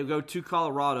week they go to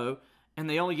Colorado and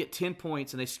they only get 10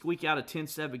 points and they squeak out a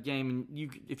 10-7 game.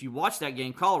 And if you watch that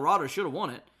game, Colorado should have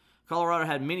won it. Colorado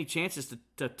had many chances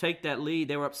to take that lead.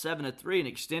 They were up 7-3 and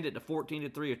extend it to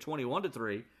 14-3 or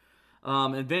 21-3.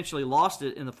 Eventually lost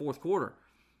it in the fourth quarter.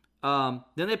 Then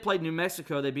they played New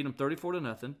Mexico. They beat them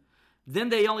 34-0. Then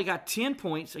they only got 10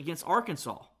 points against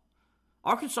Arkansas.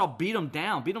 Arkansas beat them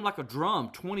like a drum,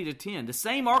 20-10. The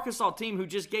same Arkansas team who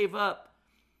just gave up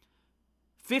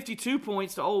 52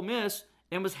 points to Ole Miss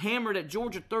and was hammered at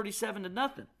Georgia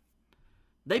 37-0.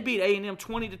 They beat A&M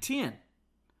 20-10.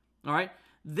 All right.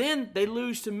 Then they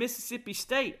lose to Mississippi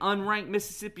State, unranked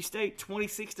Mississippi State,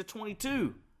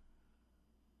 26-22.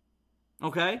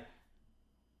 Okay?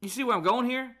 You see where I'm going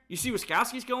here? You see where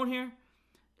Skalski's going here?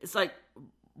 It's like,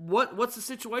 what's the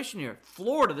situation here?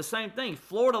 Florida, the same thing.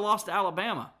 Florida lost to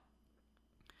Alabama.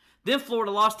 Then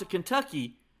Florida lost to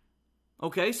Kentucky.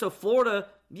 Okay, so Florida,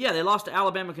 they lost to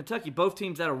Alabama and Kentucky, both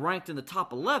teams that are ranked in the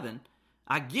top 11.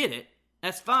 I get it.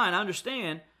 That's fine. I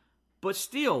understand. But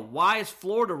still, why is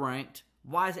Florida ranked?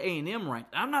 Why is A&M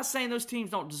ranked? I'm not saying those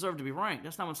teams don't deserve to be ranked.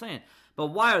 That's not what I'm saying. But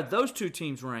why are those two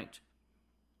teams ranked?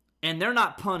 And they're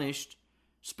not punished,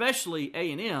 especially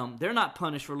A&M, they're not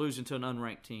punished for losing to an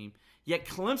unranked team. Yet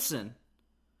Clemson,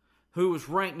 who was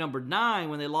ranked number 9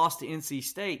 when they lost to NC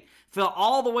State, fell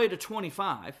all the way to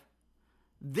 25,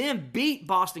 then beat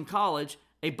Boston College,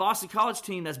 a Boston College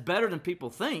team that's better than people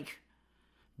think,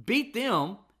 beat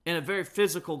them in a very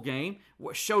physical game,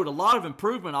 showed a lot of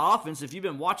improvement on offense. If you've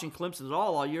been watching Clemson at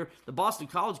all year, the Boston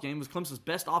College game was Clemson's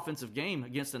best offensive game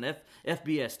against an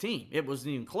FBS team. It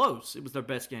wasn't even close. It was their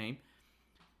best game.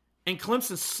 And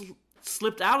Clemson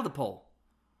slipped out of the poll,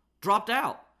 dropped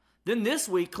out. Then this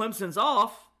week, Clemson's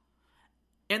off,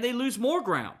 and they lose more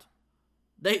ground.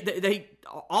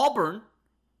 Auburn,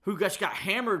 who got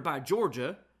hammered by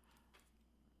Georgia,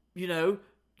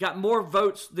 got more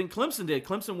votes than Clemson did.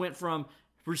 Clemson went from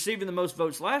receiving the most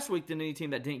votes last week than any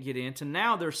team that didn't get in to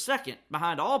now they're second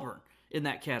behind Auburn in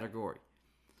that category.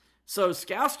 So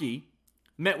Skalski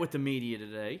met with the media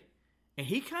today, and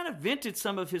he kind of vented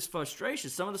some of his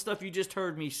frustration, some of the stuff you just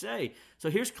heard me say.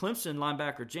 So here's Clemson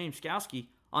linebacker James Skalski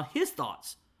on his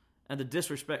thoughts and the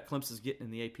disrespect Clemson's getting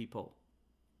in the AP poll.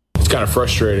 It's kind of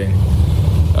frustrating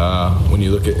when you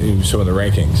look at some of the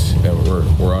rankings.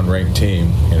 We're an unranked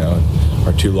team.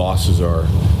 Our 2 losses are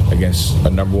against a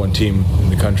number 1 team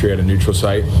in the country at a neutral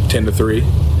site, 10-3,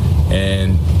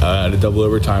 and at a double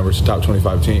overtime versus a top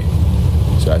 25 team.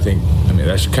 So I think,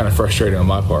 that's kind of frustrating on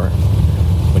my part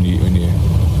when you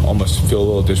almost feel a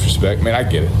little disrespect. I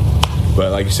get it,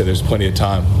 but like you said, there's plenty of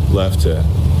time left to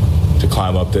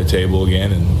climb up the table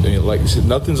again, and like you said,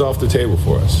 nothing's off the table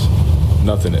for us.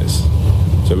 Nothing is.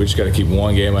 So we just got to keep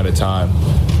one game at a time.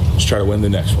 Just try to win the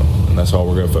next one, and that's all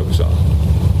we're going to focus on.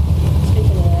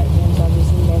 Speaking of that, James,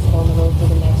 obviously you guys go on the road for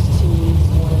the next 2 weeks,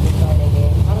 one of the Friday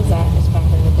game. How does that just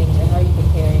factor into things, and how are you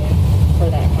preparing for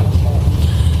that kind of stretch?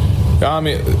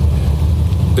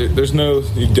 There's no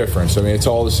difference. It's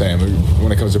all the same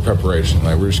when it comes to preparation.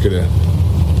 We're just going to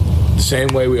same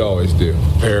way we always do.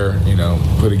 Prepare,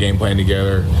 put a game plan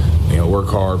together, work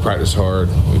hard, practice hard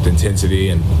with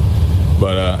intensity.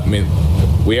 But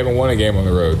we haven't won a game on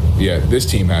the road yet. This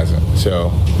team hasn't.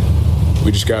 So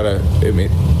we just got to,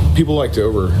 people like to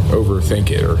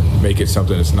overthink it or make it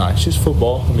something it's not. It's just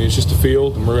football. It's just a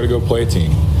field, and we're going to go play a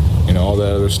team. All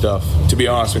that other stuff. To be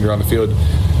honest, when you're on the field,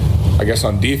 I guess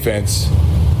on defense,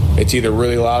 it's either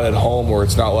really loud at home or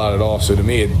it's not loud at all. So to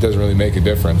me, it doesn't really make a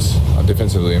difference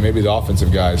defensively. And maybe the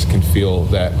offensive guys can feel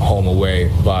that home-away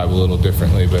vibe a little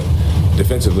differently, but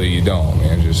defensively you don't.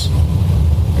 There's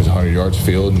 100 yards of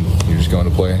field, and you're just going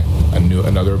to play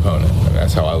another opponent. And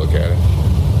that's how I look at it.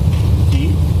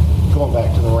 Going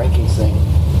back to the rankings thing,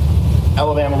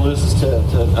 Alabama loses to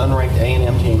an unranked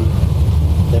A&M team.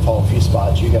 They fall a few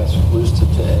spots. You guys lose to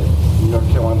North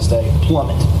Carolina State,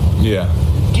 plummet. Yeah.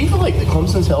 Do you feel like the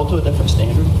Clemson's held to a different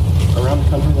standard around the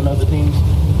country than other teams?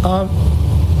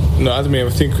 No, I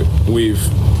think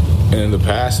in the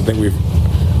past,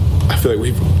 I feel like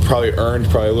we've probably earned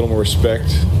a little more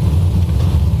respect.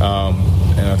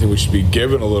 And I think we should be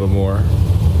given a little more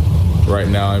right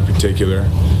now in particular.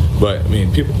 But,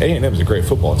 A&M is a great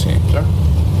football team. Sure.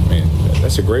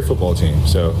 That's a great football team.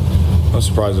 So I'm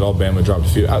surprised that all Bama dropped a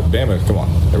few. Bama, come on.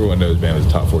 Everyone knows Bama's a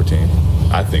top 4 team.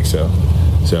 I think so.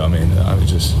 So,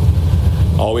 just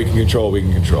all we can control, we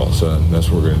can control. So that's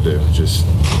what we're going to do. Just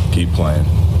keep playing.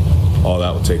 All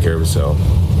that will take care of itself.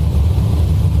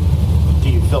 Do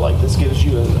you feel like this gives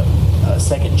you a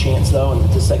second chance, though, and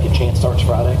the second chance starts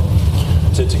Friday?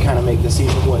 To kind of make the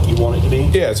season what you want it to be?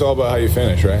 Yeah, it's all about how you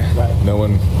finish, right? Right. No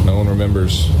one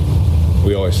remembers.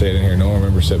 We always say it in here. No one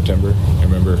remembers September. You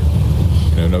remember,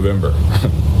 November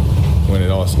when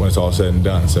it's all said and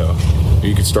done. So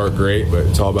you can start great, but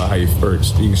it's all about how you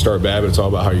can start bad, but it's all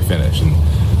about how you finish, and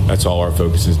that's all our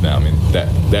focus is now.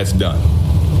 That's done.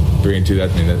 3-2.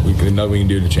 That nothing we can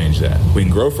do to change that. We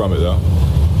can grow from it though,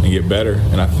 and get better,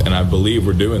 and I believe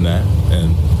we're doing that,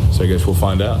 and so I guess we'll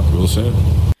find out real soon.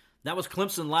 That was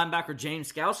Clemson linebacker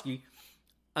James Skalski.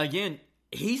 Again,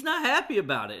 he's not happy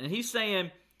about it. And he's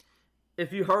saying,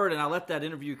 if you heard, and I let that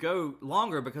interview go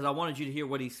longer because I wanted you to hear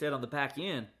what he said on the back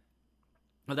end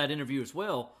of that interview as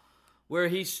well, where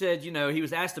he said, he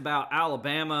was asked about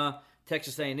Alabama,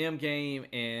 Texas A&M game,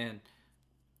 and,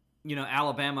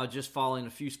 Alabama just falling a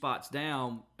few spots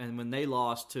down. And when they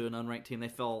lost to an unranked team, they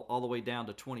fell all the way down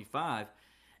to 25.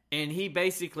 And he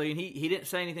basically, he didn't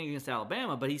say anything against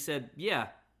Alabama, but he said, yeah,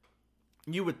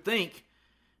 you would think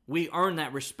we earned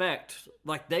that respect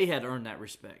like they had earned that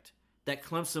respect, that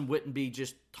Clemson wouldn't be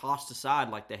just tossed aside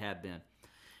like they had been.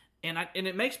 And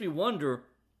it makes me wonder,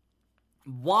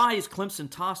 why is Clemson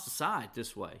tossed aside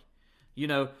this way?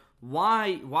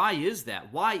 Why is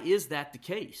that? Why is that the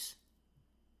case?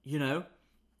 I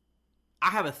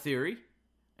have a theory,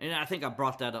 and I think I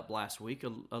brought that up last week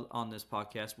on this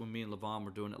podcast when me and Levon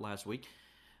were doing it last week.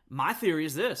 My theory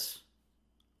is this.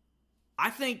 I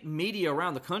think media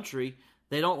around the country,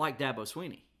 they don't like Dabo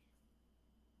Swinney.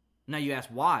 Now you ask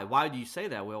why. Why do you say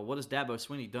that? Well, what has Dabo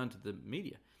Swinney done to the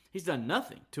media? He's done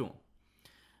nothing to them.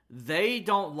 They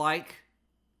don't like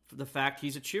the fact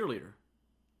he's a cheerleader.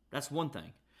 That's one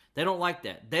thing. They don't like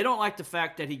that. They don't like the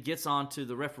fact that he gets on to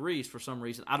the referees for some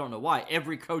reason. I don't know why.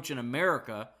 Every coach in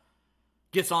America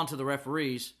gets on to the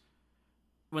referees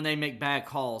when they make bad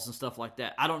calls and stuff like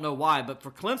that. I don't know why, but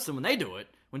for Clemson, when they do it,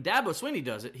 when Dabo Swinney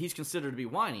does it, he's considered to be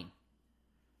whining.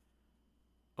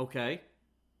 Okay.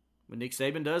 When Nick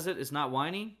Saban does it, it's not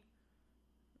whining.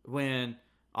 When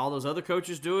all those other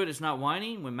coaches do it, it's not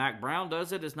whining. When Mac Brown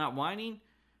does it, it's not whining.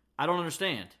 I don't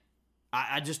understand.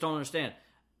 I just don't understand.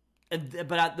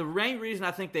 But the main reason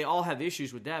I think they all have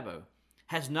issues with Dabo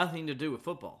has nothing to do with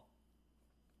football.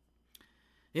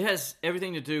 It has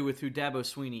everything to do with who Dabo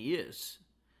Swinney is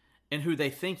and who they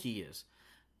think he is.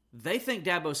 They think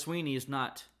Dabo Swinney is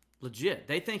not legit.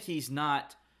 They think he's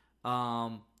not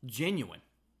genuine,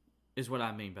 is what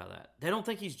I mean by that. They don't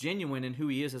think he's genuine in who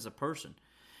he is as a person.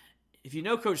 If you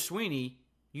know Coach Swinney,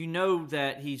 you know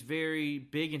that he's very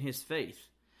big in his faith,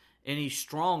 and he's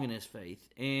strong in his faith,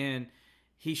 and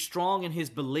he's strong in his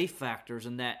belief factors,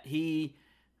 and that he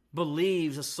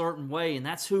believes a certain way, and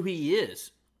that's who he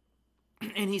is.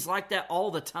 And he's like that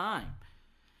all the time.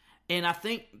 And I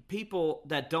think people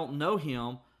that don't know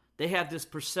him, they have this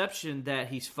perception that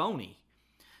he's phony.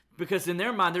 Because in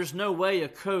their mind, there's no way a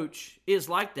coach is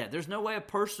like that. There's no way a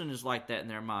person is like that in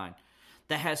their mind,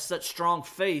 that has such strong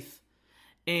faith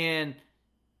and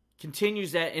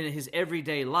continues that in his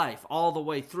everyday life all the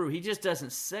way through. He just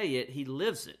doesn't say it, he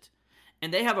lives it.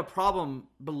 And they have a problem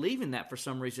believing that for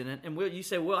some reason. And you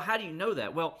say, well, how do you know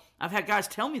that? Well, I've had guys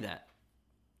tell me that.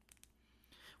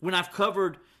 When I've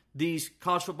covered these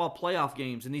college football playoff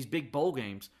games and these big bowl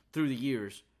games through the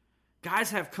years,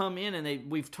 guys have come in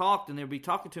and we've talked and they'll be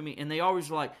talking to me and they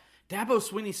always are like, Dabo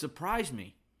Swinney surprised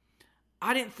me.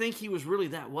 I didn't think he was really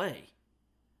that way.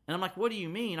 And I'm like, what do you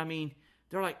mean? I mean,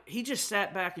 they're like, he just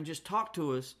sat back and just talked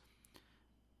to us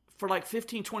for like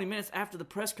 15, 20 minutes after the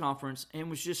press conference and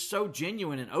was just so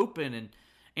genuine and open and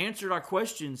answered our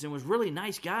questions and was really a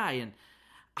nice guy. And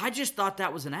I just thought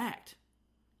that was an act.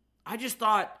 I just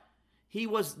thought he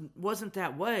wasn't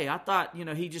that way. I thought,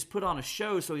 he just put on a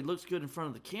show so he looks good in front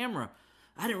of the camera.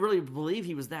 I didn't really believe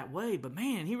he was that way, but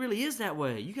man, he really is that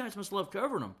way. You guys must love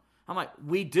covering him. I'm like,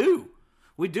 we do.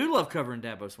 We do love covering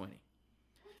Dabo Swinney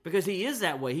because he is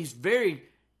that way. He's very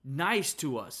nice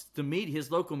to us, the media,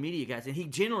 his local media guys, and he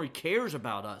generally cares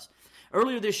about us.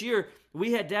 Earlier this year,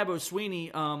 we had Dabo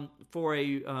Swinney for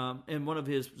in one of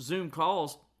his Zoom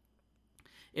calls,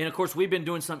 and of course, we've been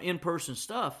doing some in-person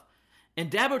stuff. And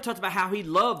Dabo talked about how he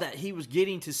loved that he was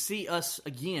getting to see us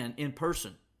again in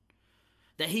person,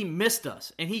 that he missed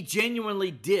us, and he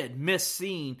genuinely did miss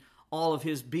seeing all of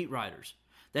his beat writers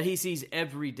that he sees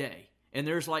every day. And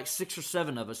there's like 6 or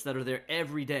 7 of us that are there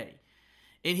every day.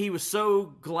 And he was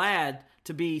so glad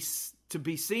to be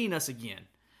seeing us again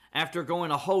after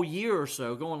going a whole year or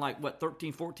so, going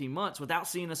 13, 14 months without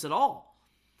seeing us at all.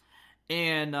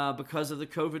 And because of the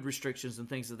COVID restrictions and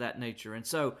things of that nature. And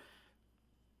so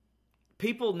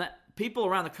people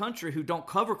around the country who don't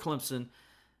cover Clemson,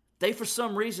 they for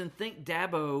some reason think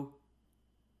Dabo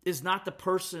is not the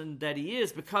person that he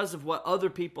is because of what other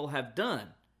people have done.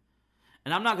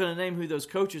 And I'm not going to name who those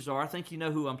coaches are. I think you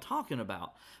know who I'm talking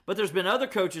about. But there's been other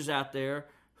coaches out there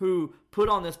who put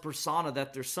on this persona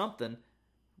that there's something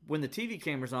when the TV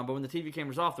camera's on, but when the TV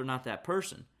camera's off, they're not that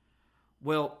person.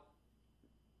 Well,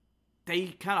 they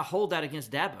kind of hold that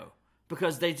against Dabo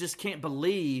because they just can't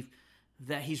believe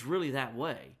that he's really that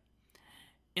way.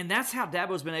 And that's how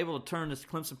Dabo's been able to turn this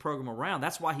Clemson program around.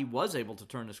 That's why he was able to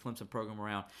turn this Clemson program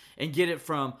around and get it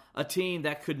from a team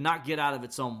that could not get out of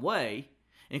its own way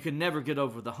and could never get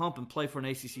over the hump and play for an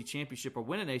ACC championship or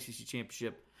win an ACC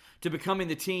championship to becoming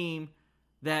the team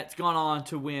that's gone on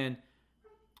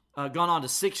to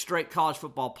 6 straight college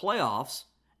football playoffs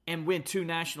and win 2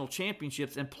 national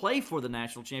championships and play for the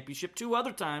national championship 2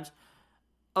 other times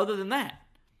other than that.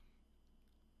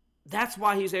 That's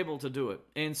why he's able to do it.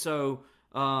 And so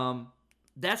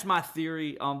that's my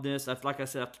theory on this. Like I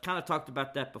said, I've kind of talked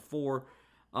about that before,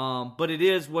 but it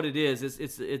is what it is.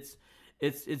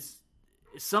 It's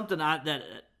something that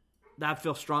I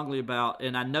feel strongly about,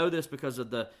 and I know this because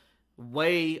of the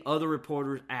way other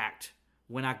reporters act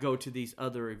when I go to these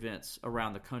other events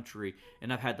around the country,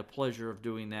 and I've had the pleasure of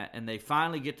doing that, and they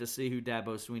finally get to see who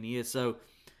Dabo Swinney is. So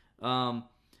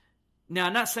now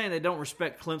I'm not saying they don't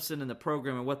respect Clemson and the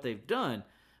program and what they've done,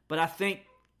 but I think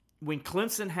when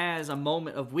Clemson has a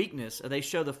moment of weakness, or they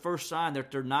show the first sign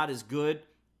that they're not as good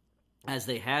as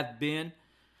they have been,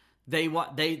 they're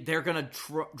going to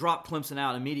drop Clemson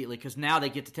out immediately because now they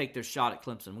get to take their shot at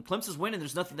Clemson. When Clemson's winning,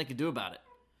 there's nothing they can do about it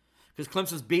because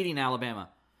Clemson's beating Alabama.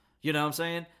 You know what I'm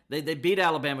saying? They beat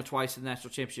Alabama twice in the national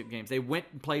championship games. They went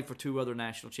and played for 2 other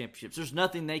national championships. There's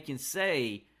nothing they can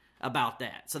say about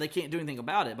that, so they can't do anything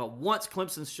about it. But once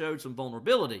Clemson showed some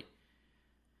vulnerability,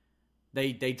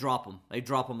 they drop them. They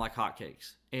drop them like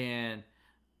hotcakes. And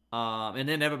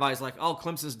then everybody's like, oh,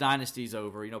 Clemson's dynasty's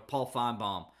over. Paul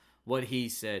Feinbaum, what he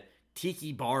said.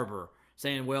 Tiki Barber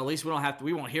saying, well, at least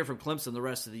we won't hear from Clemson the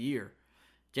rest of the year.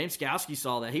 James Skowski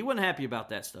saw that. He wasn't happy about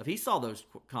that stuff. He saw those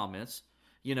comments.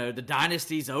 The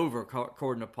dynasty's over,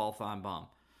 according to Paul Feinbaum.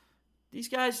 These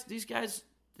guys,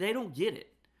 they don't get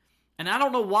it. And I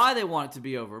don't know why they want it to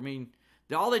be over. I mean,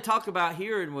 all they talk about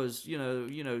here was, they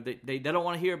don't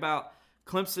want to hear about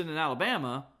Clemson and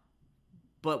Alabama.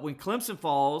 But when Clemson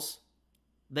falls,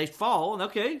 they fall. And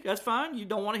okay, that's fine. You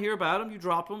don't want to hear about them. You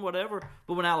drop them, whatever.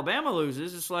 But when Alabama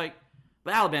loses, it's like,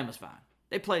 but Alabama's fine.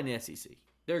 They play in the SEC.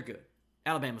 They're good.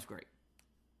 Alabama's great.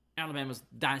 Alabama's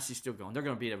dynasty's still going. They're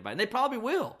going to beat everybody. And they probably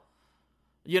will.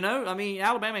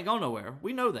 Alabama ain't going nowhere.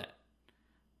 We know that.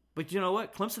 But you know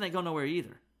what? Clemson ain't going nowhere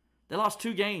either. They lost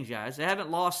 2 games, guys. They haven't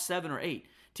lost 7 or 8.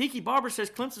 Tiki Barber says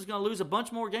Clemson's going to lose a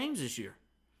bunch more games this year.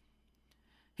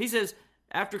 He says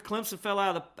after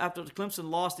Clemson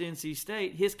lost to NC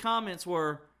State, his comments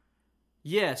were,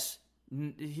 yes,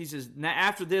 he says, now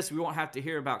after this, we won't have to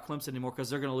hear about Clemson anymore because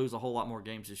they're going to lose a whole lot more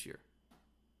games this year.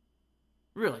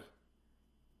 Really?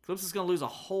 Clemson's going to lose a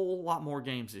whole lot more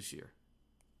games this year.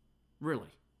 Really?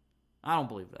 I don't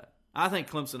believe that. I think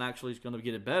Clemson actually is going to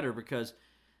get it better because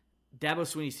Dabo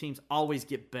Swinney's teams always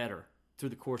get better through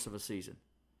the course of a season.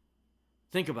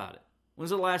 Think about it. When's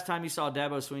the last time you saw a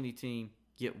Dabo Swinney team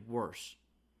get worse?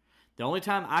 The only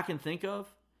time I can think of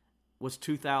was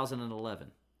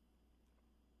 2011.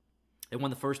 They won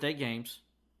the first 8 games,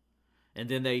 and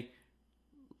then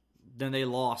they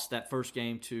lost that first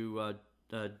game to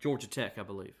Georgia Tech, I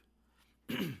believe.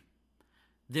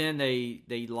 Then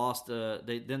they lost.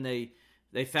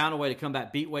 They found a way to come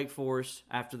back, beat Wake Forest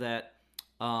after that,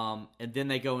 and then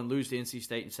they go and lose to NC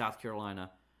State and South Carolina,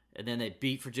 and then they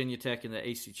beat Virginia Tech in the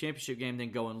ACC championship game.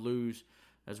 Then go and lose,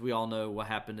 as we all know what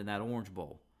happened in that Orange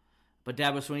Bowl. But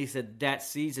Dabo Swinney said that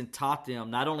season taught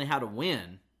them not only how to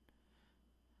win,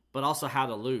 but also how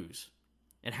to lose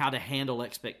and how to handle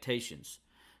expectations.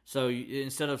 So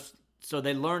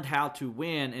they learned how to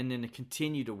win and then to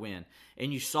continue to win.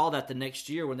 And you saw that the next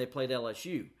year when they played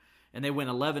LSU. And they went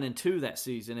 11-2 that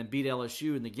season and beat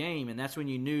LSU in the game. And that's when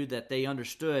you knew that they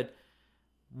understood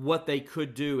what they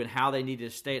could do and how they needed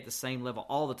to stay at the same level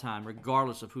all the time,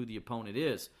 regardless of who the opponent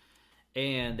is.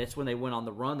 And that's when they went on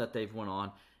the run that they've went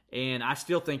on. And I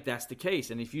still think that's the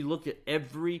case. And if you look at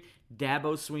every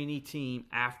Dabo Swinney team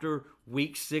after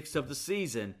week 6 of the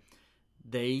season,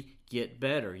 they get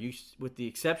better. With the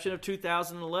exception of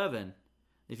 2011,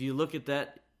 if you look at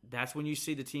that, that's when you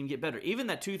see the team get better. Even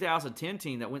that 2010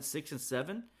 team that went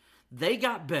 6-7, they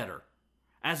got better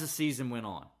as the season went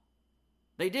on.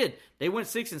 They did. They went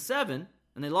 6-7,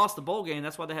 and they lost the bowl game.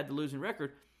 That's why they had the losing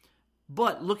record.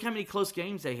 But look how many close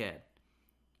games they had.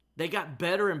 They got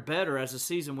better and better as the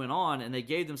season went on, and they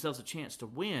gave themselves a chance to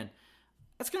win.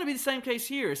 That's going to be the same case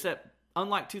here, except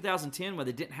unlike 2010 where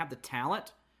they didn't have the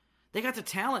talent, they got the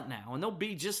talent now, and they'll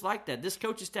be just like that. This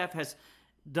coaching staff has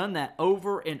done that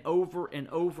over and over and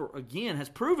over again, has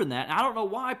proven that. And I don't know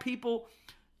why people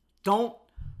don't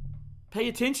pay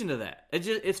attention to that.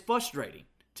 It's frustrating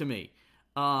to me,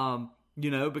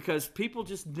 because people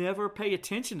just never pay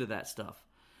attention to that stuff.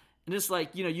 And it's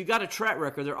like, you got a track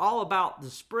record. They're all about the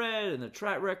spread and the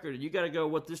track record, and you got to go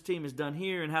what this team has done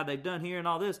here and how they've done here and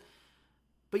all this.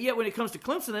 But yet when it comes to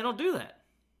Clemson, they don't do that.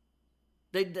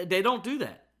 They don't do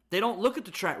that. They don't look at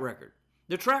the track record.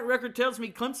 The track record tells me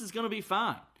Clemson's going to be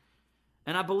fine.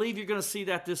 And I believe you're going to see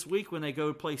that this week when they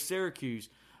go play Syracuse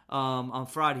on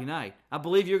Friday night. I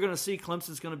believe you're going to see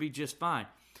Clemson's going to be just fine.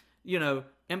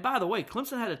 And by the way,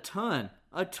 Clemson had a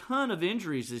ton of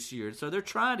injuries this year. So they're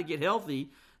trying to get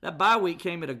healthy. That bye week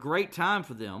came at a great time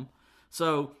for them.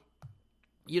 So,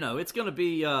 it's going to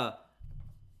be a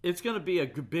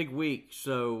big week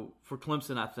so for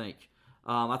Clemson, I think.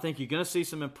 I think you're going to see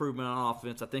some improvement on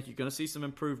offense. I think you're going to see some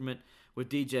improvement with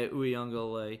DJ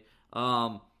Uiagalelei.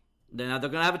 Now they're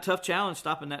going to have a tough challenge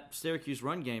stopping that Syracuse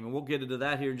run game, and we'll get into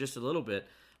that here in just a little bit.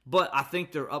 But I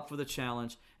think they're up for the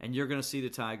challenge, and you're going to see the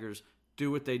Tigers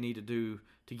do what they need to do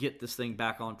to get this thing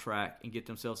back on track and get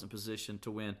themselves in position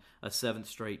to win a 7th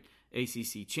straight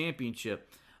ACC championship.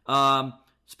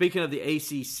 Speaking of the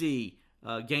ACC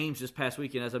games this past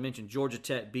weekend, as I mentioned, Georgia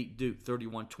Tech beat Duke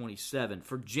 31-27.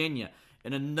 Virginia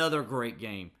in another great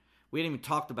game. We hadn't even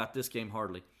talked about this game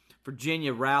hardly.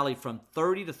 Virginia rallied from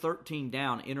 30-13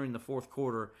 down entering the fourth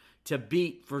quarter to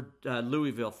beat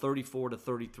Louisville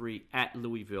 34-33 at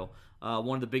Louisville.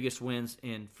 One of the biggest wins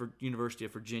in University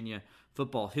of Virginia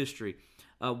football history.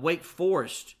 Wake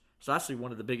Forest, so actually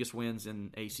one of the biggest wins in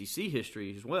ACC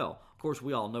history as well. Of course,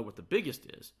 we all know what the biggest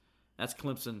is. That's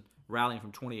Clemson rallying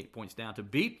from 28 points down to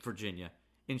beat Virginia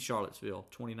in Charlottesville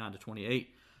 29-28.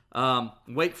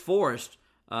 Wake Forest,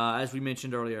 as we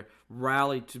mentioned earlier,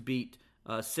 rallied to beat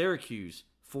Syracuse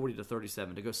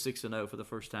 40-37 to go 6-0 for the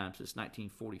first time since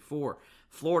 1944.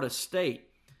 Florida State,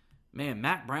 man,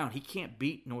 Mack Brown, he can't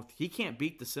beat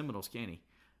the Seminoles, can he?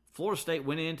 Florida State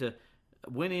went into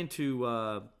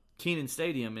Kenan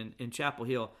Stadium in Chapel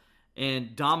Hill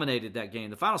and dominated that game.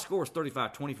 The final score was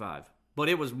 35-25, but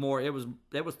it was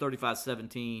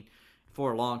 35-17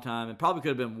 for a long time, and probably could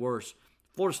have been worse.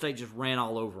 Florida State just ran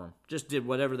all over them, just did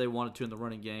whatever they wanted to in the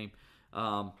running game.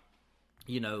 A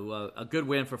good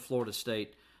win for Florida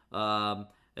State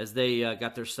as they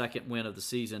got their second win of the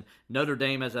season. Notre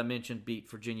Dame, as I mentioned, beat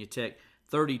Virginia Tech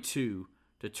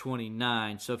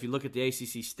 32-29. So if you look at the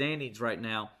ACC standings right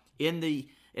now, in the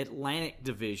Atlantic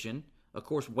Division, of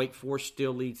course, Wake Forest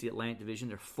still leads the Atlantic Division.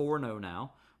 They're 4-0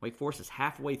 now. Wake Forest is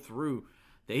halfway through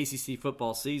the ACC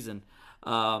football season.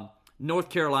 North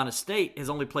Carolina State has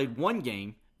only played one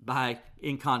game,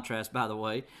 in contrast, by the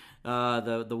way.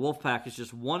 The Wolfpack is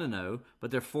just 1-0,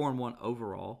 but they're 4-1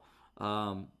 overall.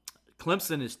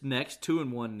 Clemson is next,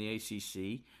 2-1 in the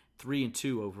ACC,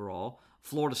 3-2 overall.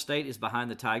 Florida State is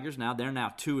behind the Tigers now. They're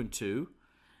now 2-2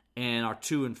 and are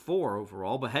 2-4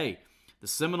 overall. But hey, the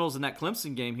Seminoles in that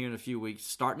Clemson game here in a few weeks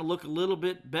starting to look a little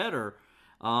bit better.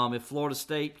 If Florida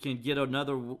State can get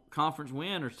another conference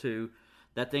win or two,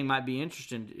 that thing might be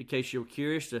interesting. In case you're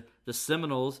curious, the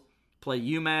Seminoles play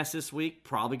UMass this week.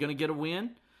 Probably going to get a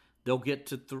win. They'll get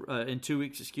to in 2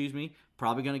 weeks.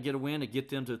 Probably going to get a win to get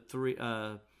them to 3.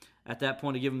 At that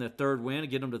point, to give them their third win, to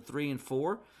get them to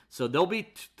 3-4. So they'll be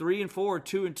 3-4,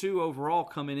 2-2 overall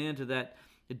coming into that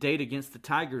date against the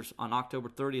Tigers on October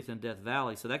 30th in Death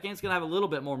Valley. So that game's going to have a little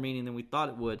bit more meaning than we thought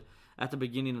it would at the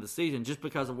beginning of the season, just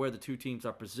because of where the two teams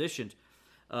are positioned.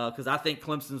 Because I think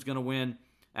Clemson's going to win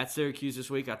at Syracuse this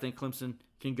week. I think Clemson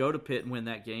can go to Pitt and win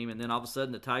that game, and then all of a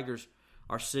sudden the Tigers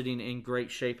are sitting in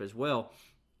great shape as well.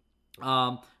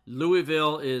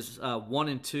 Louisville is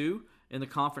 1-2 in the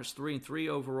conference, 3-3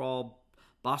 overall.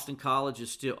 Boston College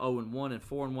is still 0-1 and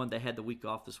 4-1. They had the week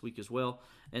off this week as well.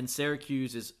 And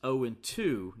Syracuse is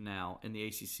 0-2 now in the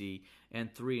ACC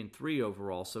and 3-3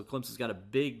 overall. So Clemson's got a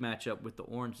big matchup with the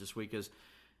Orange this week, as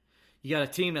you got a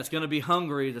team that's going to be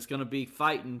hungry, that's going to be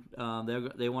fighting.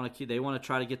 They want to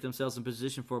try to get themselves in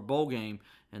position for a bowl game,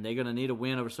 and they're going to need a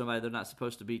win over somebody they're not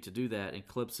supposed to beat to do that. And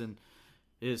Clemson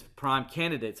is prime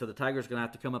candidate, so the Tigers are going to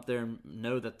have to come up there and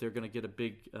know that they're going to get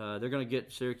they're going to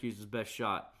get Syracuse's best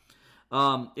shot.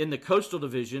 In the Coastal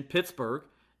Division, Pittsburgh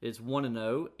is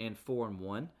 1-0 and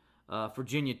 4-1.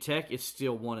 Virginia Tech is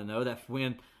still 1-0. That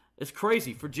win, it's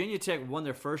crazy. Virginia Tech won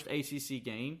their first ACC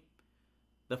game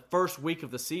the first week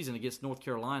of the season against North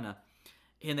Carolina,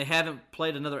 and they haven't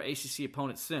played another ACC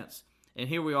opponent since. And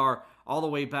here we are, all the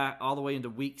way into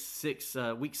week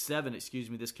 7,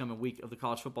 this coming week of the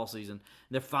college football season. And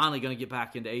they're finally going to get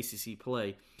back into ACC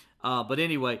play. But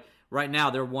anyway, right now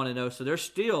they're 1-0, so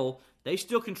they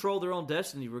still control their own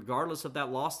destiny, regardless of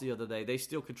that loss the other day. They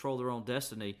still control their own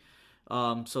destiny.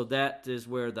 So that is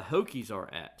where the Hokies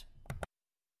are at.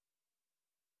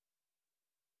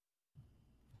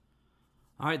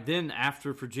 All right, then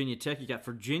after Virginia Tech, you got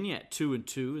Virginia at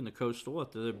 2-2 in the Coastal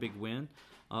after their big win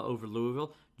over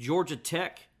Louisville. Georgia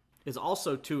Tech is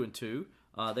also 2-2.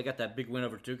 They got that big win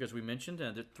over Duke, as we mentioned,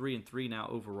 and they're 3-3 now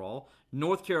overall.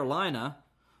 North Carolina,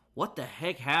 what the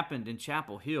heck happened in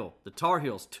Chapel Hill? The Tar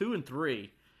Heels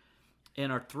 2-3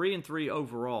 and are 3-3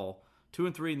 overall,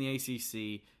 2-3 in the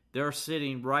ACC. They're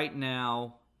sitting right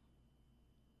now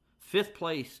 5th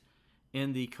place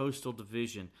in the Coastal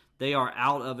Division. They are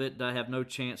out of it. They have no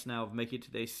chance now of making it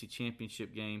to the ACC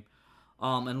championship game,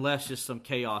 unless just some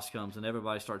chaos comes and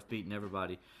everybody starts beating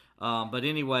everybody. But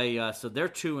anyway, so they're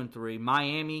 2-3.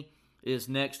 Miami is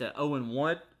next at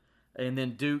 0-1, and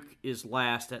then Duke is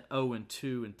last at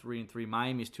 0-2 and 3-3.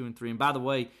 Miami is 2-3. And by the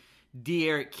way,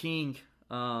 D'Eriq King,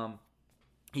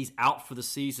 he's out for the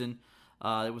season.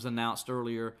 It was announced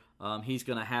earlier. He's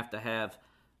going to have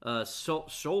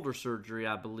shoulder surgery,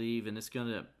 I believe, and he's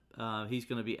going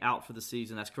to be out for the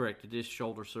season. That's correct. It is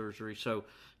shoulder surgery. So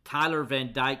Tyler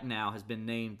Van Dyke now has been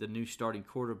named the new starting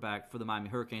quarterback for the Miami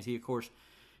Hurricanes. He, of course,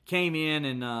 came in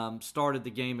and started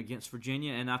the game against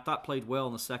Virginia, and I thought played well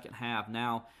in the second half.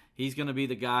 Now he's going to be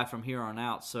the guy from here on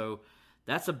out. So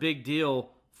that's a big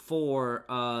deal for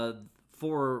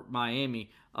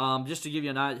Miami. Just to give you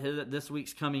an idea, this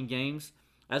week's coming games,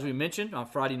 as we mentioned, on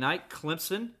Friday night,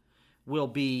 Clemson will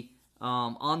be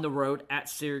on the road at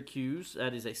Syracuse.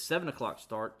 That is a 7 o'clock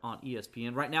start on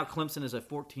ESPN. Right now, Clemson is a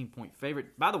 14-point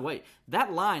favorite. By the way,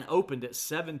 that line opened at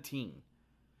 17,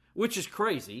 which is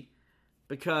crazy,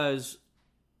 because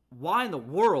why in the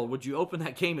world would you open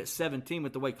that game at 17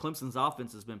 with the way Clemson's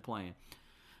offense has been playing?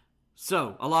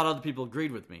 So a lot of other people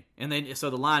agreed with me, and so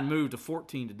the line moved to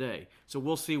 14 today. So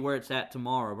we'll see where it's at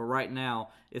tomorrow, but right now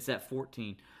it's at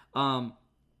 14.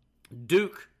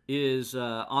 Duke is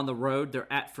on the road.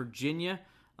 They're at Virginia.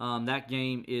 That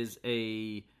game is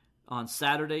on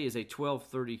Saturday is a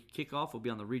 12:30 kickoff. Will be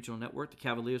on the regional network. The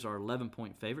Cavaliers are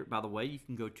 11-point favorite. By the way, you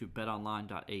can go to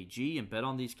betonline.ag and bet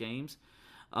on these games.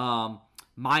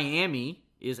 Miami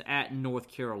is at North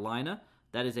Carolina.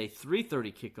 That is a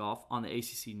 3:30 kickoff on the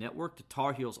ACC network. The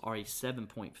Tar Heels are a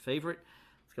 7-point favorite.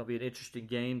 It's going to be an interesting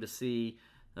game to see.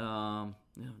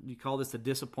 You call this a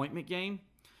disappointment game?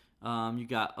 You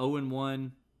got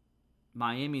 0-1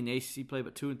 Miami in the ACC play,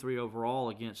 but 2-3 overall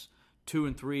against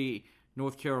 2-3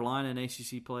 North Carolina in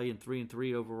ACC play and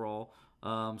 3-3 overall.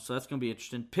 So that's going to be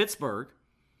interesting. Pittsburgh,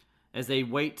 as they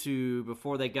wait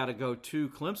before they got to go to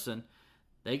Clemson,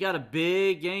 they got a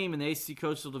big game in the ACC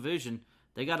Coastal Division.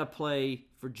 They got to play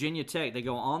Virginia Tech. They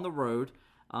go on the road,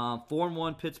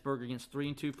 4-1 Pittsburgh against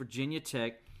 3-2 Virginia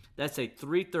Tech. That's a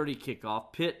 3:30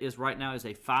 kickoff. Pitt is right now a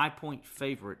 5-point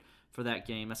favorite for that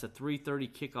game. That's a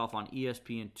 3:30 kickoff on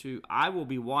ESPN2. I will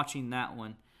be watching that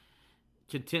one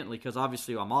contently because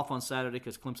obviously I'm off on Saturday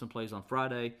because Clemson plays on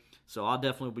Friday. So I'll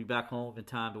definitely be back home in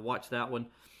time to watch that one.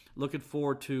 Looking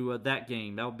forward to that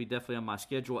game. That will be definitely on my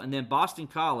schedule. And then Boston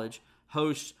College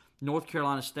hosts North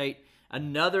Carolina State,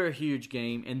 another huge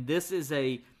game, and this is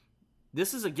a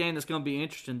game that's going to be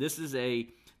interesting. This is the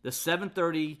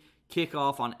 7:30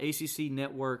 kickoff on ACC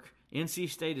Network. NC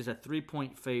State is a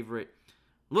 3-point favorite.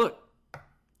 Look,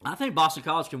 I think Boston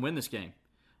College can win this game.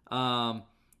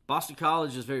 Boston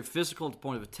College is very physical at the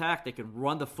point of attack. They can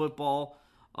run the football.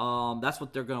 That's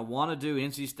what they're going to want to do.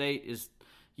 NC State is,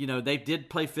 they did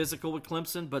play physical with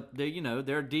Clemson, but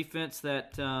they're a defense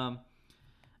that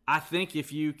I think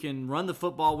if you can run the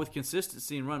football with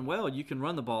consistency and run well, you can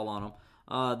run the ball on them.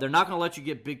 They're not going to let you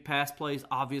get big pass plays,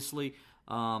 obviously.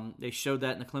 They showed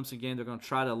that in the Clemson game. They're going to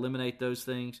try to eliminate those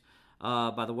things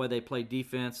by the way they play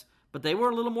defense. But they were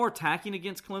a little more attacking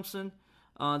against Clemson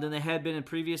than they had been in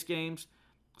previous games.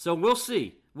 So we'll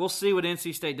see. We'll see what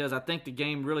NC State does. I think the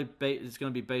game really is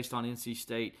going to be based on NC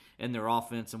State and their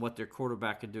offense and what their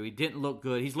quarterback can do. He didn't look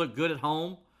good. He's looked good at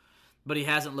home, but he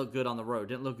hasn't looked good on the road.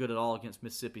 Didn't look good at all against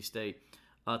Mississippi State.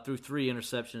 Threw 3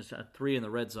 interceptions, 3 in the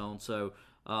red zone. So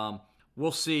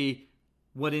we'll see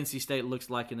what NC State looks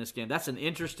like in this game. That's an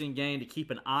interesting game to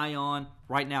keep an eye on.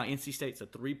 Right now, NC State's a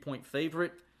 3-point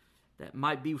favorite. That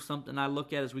might be something I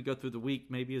look at as we go through the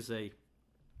week, maybe as a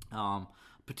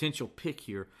potential pick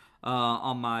here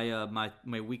on my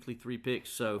weekly 3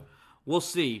 picks. So we'll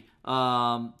see.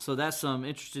 So that's some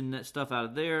interesting stuff out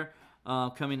of there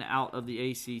coming out of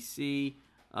the ACC.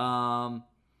 An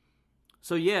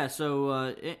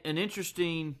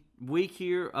interesting week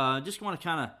here. Just want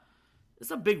to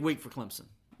it's a big week for Clemson.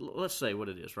 Let's say what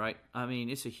it is, right? I mean,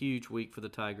 it's a huge week for the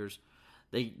Tigers.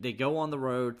 They go on the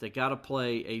road. They got to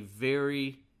play a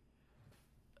very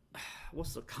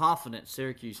confident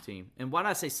Syracuse team. And why did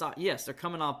I say yes, they're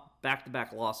coming off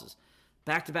back-to-back losses.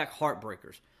 Back-to-back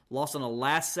heartbreakers. Lost on a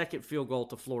last-second field goal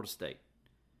to Florida State.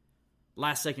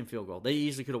 Last-second field goal. They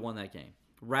easily could have won that game.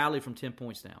 Rallied from 10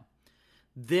 points down.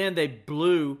 Then they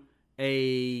blew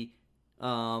an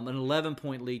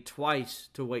 11-point lead twice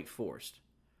to Wake Forest.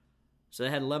 So they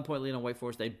had an 11-point lead on Wake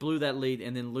Forest. They blew that lead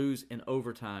and then lose in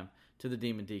overtime to the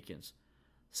Demon Deacons.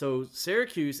 So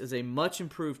Syracuse is a much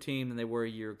improved team than they were a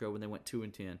year ago when they went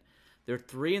 2-10. They're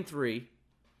 3-3.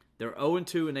 They're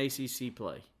 0-2 in ACC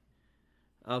play.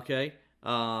 Okay,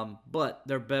 but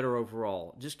they're better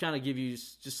overall. Just kind of give you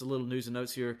just a little news and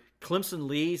notes here. Clemson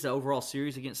leads the overall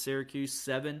series against Syracuse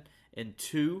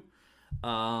 7-2.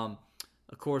 Of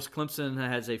course, Clemson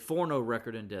has a 4-0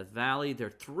 record in Death Valley. They're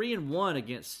 3-1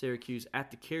 against Syracuse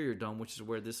at the Carrier Dome, which is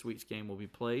where this week's game will be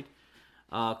played.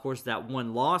 Of course, that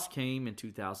one loss came in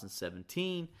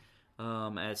 2017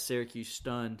 as Syracuse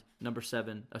stunned number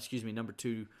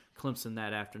 2 Clemson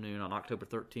that afternoon on October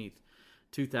 13th,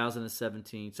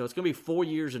 2017. So it's going to be 4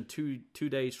 years and two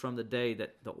days from the day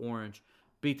that the Orange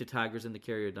beat the Tigers in the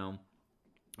Carrier Dome.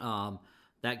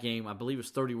 That game, I believe,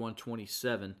 was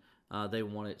 31-27. They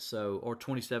won it, or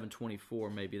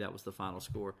 27-24, maybe that was the final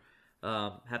score.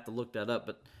 Have to look that up,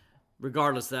 but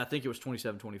regardless, I think it was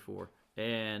 27-24.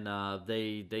 And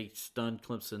they stunned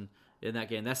Clemson in that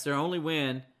game. That's their only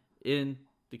win in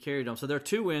the Carrier Dome. So their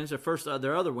 2 wins.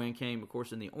 Their other win came, of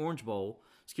course, in the Orange Bowl.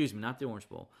 Excuse me, not the Orange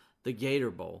Bowl, the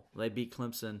Gator Bowl. They beat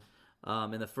Clemson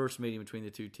in the first meeting between the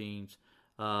two teams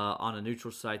on a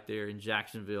neutral site there in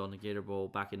Jacksonville in the Gator Bowl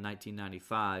back in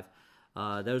 1995.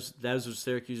 Those are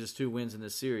Syracuse's 2 wins in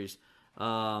this series.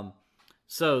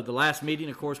 So the last meeting,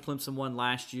 of course, Clemson won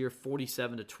last year,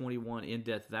 47-21 in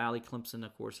Death Valley. Clemson,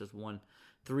 of course, has won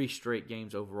 3 straight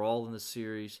games overall in the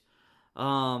series.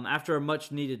 After a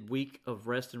much-needed week of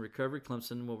rest and recovery,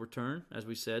 Clemson will return, as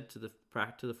we said, to the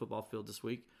football field this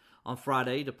week on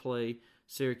Friday to play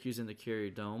Syracuse in the Carrier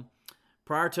Dome.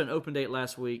 Prior to an open date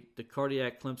last week, the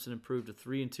Cardiac Clemson improved to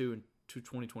 3-2 in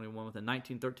 2021 with a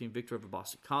 19-13 victory over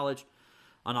Boston College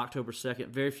on October 2nd.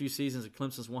 Very few seasons of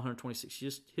Clemson's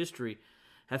 126 history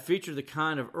have featured the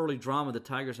kind of early drama the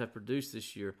Tigers have produced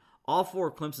this year. All 4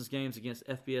 of Clemson's games against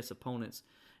FBS opponents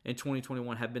in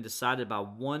 2021 have been decided by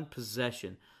 1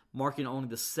 possession, marking only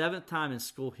the 7th time in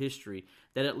school history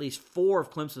that at least 4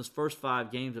 of Clemson's first 5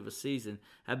 games of a season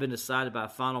have been decided by a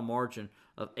final margin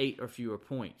of 8 or fewer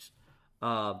points.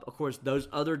 Of course, those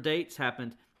other dates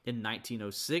happened in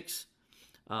 1906.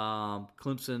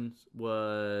 Clemson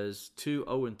was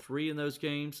 2-0-3 in those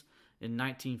games. In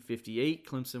 1958,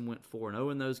 Clemson went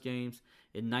 4-0 in those games.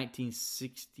 In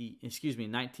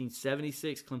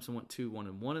 1976, Clemson went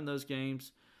 2-1-1 in those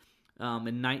games.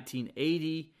 In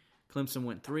 1980, Clemson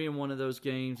went 3-1 in those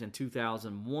games. In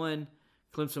 2001,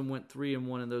 Clemson went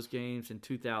 3-1 in those games. In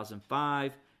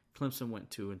 2005, Clemson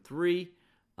went 2-3.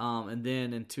 And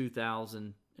then in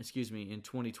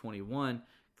 2021,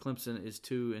 Clemson is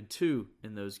 2-2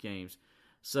 in those games.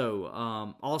 So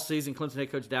all season, Clemson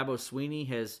head coach Dabo Swinney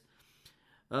has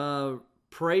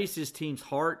praised his team's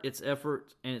heart, its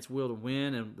effort, and its will to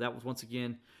win, and that was once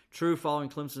again true following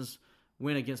Clemson's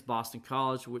win against Boston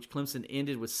College, which Clemson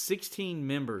ended with 16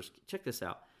 members. Check this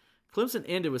out. Clemson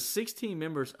ended with 16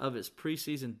 members of its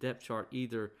preseason depth chart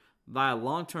either via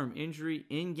long-term injury,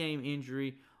 in-game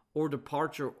injury, or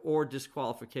departure or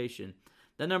disqualification.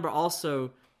 That number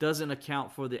also doesn't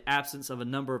account for the absence of a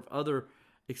number of other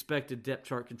expected depth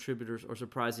chart contributors or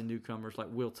surprising newcomers like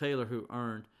Will Taylor, who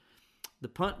earned the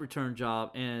punt return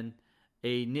job and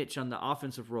a niche on the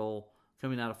offensive role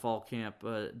coming out of fall camp.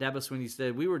 Dabo Swinney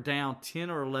said, "We were down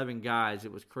 10 or 11 guys.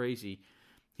 It was crazy."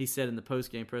 He said in the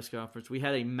post-game press conference, "We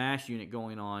had a mash unit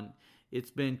going on.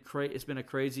 It's been a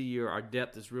crazy year. Our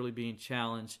depth is really being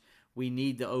challenged. We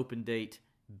need the open date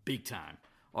big time.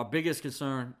 Our biggest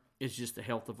concern is just the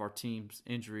health of our team's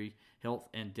injury, health,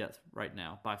 and depth right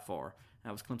now, by far."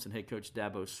 That was Clemson head coach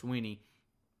Dabo Swinney.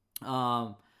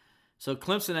 So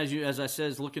Clemson, as I said,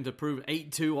 is looking to prove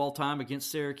 8-2 all-time against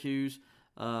Syracuse.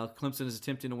 Clemson is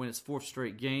attempting to win its fourth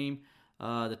straight game.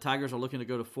 The Tigers are looking to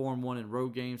go to 4-1 in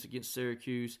road games against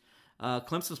Syracuse.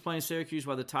 Clemson's playing Syracuse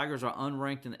while the Tigers are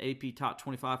unranked in the AP Top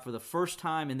 25 for the first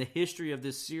time in the history of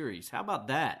this series. How about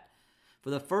that? For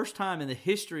the first time in the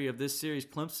history of this series,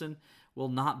 Clemson will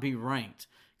not be ranked.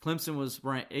 Clemson was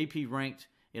AP ranked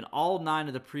in all 9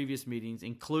 of the previous meetings,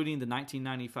 including the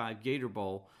 1995 Gator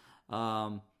Bowl.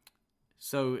 So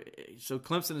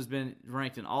Clemson has been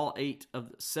ranked in all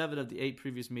 7 of the 8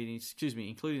 previous meetings,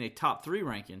 including a top 3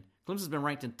 ranking. Clemson's been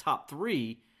ranked in top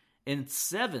 3 in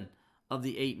 7 of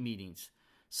the 8 meetings.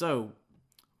 So,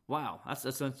 wow,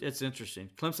 that's interesting.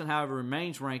 Clemson, however,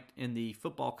 remains ranked in the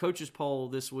football coaches poll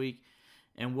this week,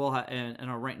 and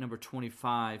are ranked number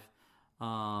 25.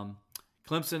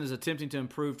 Clemson is attempting to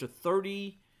improve to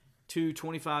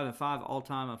 32-25-5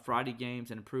 all-time on Friday games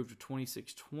and improve to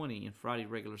 26-20 in Friday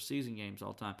regular season games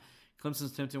all-time.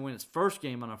 Clemson's attempting to win its first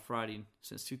game on a Friday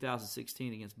since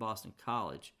 2016 against Boston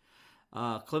College.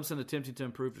 Clemson attempting to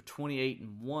improve to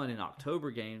 28-1 in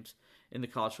October games in the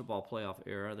college football playoff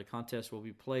era. The contest will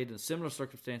be played in similar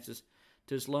circumstances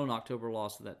to its lone October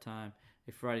loss at that time,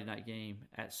 a Friday night game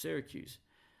at Syracuse.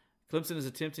 Clemson is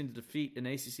attempting to defeat an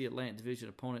ACC Atlantic Division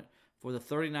opponent for the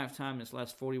 39th time in its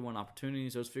last 41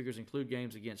 opportunities. Those figures include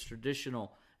games against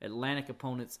traditional Atlantic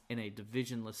opponents in a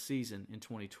divisionless season in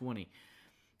 2020.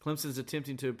 Clemson is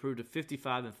attempting to improve to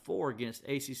 55-4 against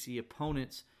ACC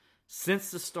opponents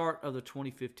since the start of the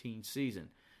 2015 season.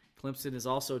 Clemson is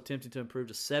also attempting to improve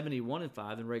to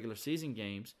 71-5 in regular season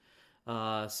games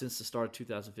since the start of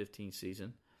 2015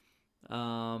 season.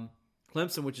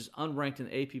 Clemson, which is unranked in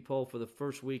the AP poll for the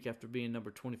first week after being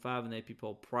number 25 in the AP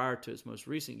poll prior to its most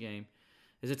recent game,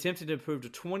 is attempting to improve to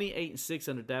 28-6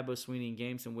 under Dabo Swinney in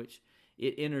games in which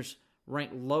it enters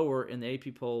ranked lower in the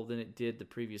AP poll than it did the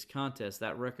previous contest.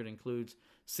 That record includes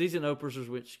season openers in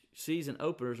which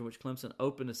Clemson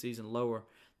opened a season lower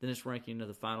than its ranking of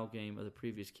the final game of the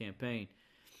previous campaign.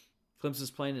 Clemson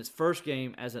is playing its first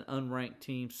game as an unranked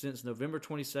team since November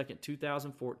 22nd,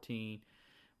 2014,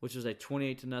 which was a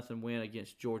 28-0 win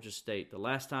against Georgia State. The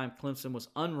last time Clemson was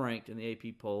unranked in the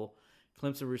AP poll,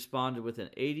 Clemson responded with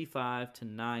an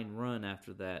 85-9 run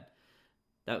after that.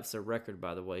 That was their record,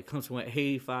 by the way. Clemson went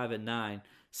 85-9,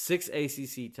 6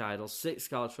 ACC titles, 6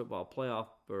 college football playoff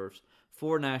berths,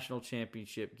 4 national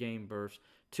championship game berths,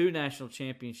 2 national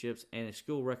championships, and a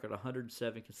school record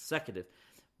 107 consecutive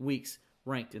weeks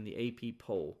ranked in the AP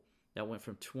poll. That went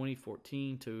from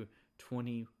 2014 to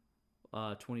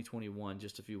 2021,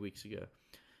 just a few weeks ago.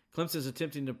 Clemson is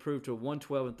attempting to improve to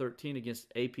 112-13 against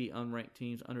AP unranked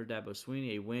teams under Dabo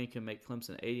Swinney. A win can make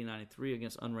Clemson 80-93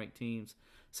 against unranked teams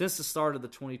since the start of the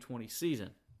 2020 season.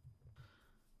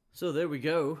 So there we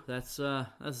go. That's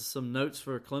some notes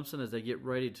for Clemson as they get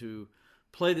ready to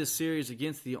play this series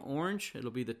against the Orange.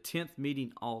 It'll be the 10th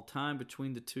meeting all time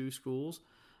between the two schools.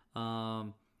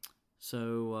 Only the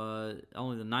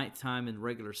 9th time in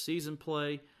regular season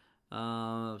play.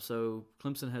 So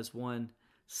Clemson has won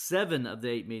 7 of the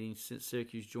 8 meetings since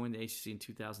Syracuse joined the ACC in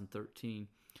 2013.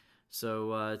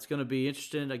 So it's going to be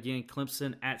interesting. Again,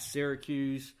 Clemson at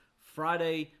Syracuse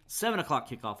Friday, 7 o'clock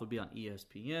kickoff will be on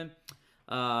ESPN.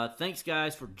 Thanks,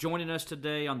 guys, for joining us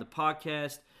today on the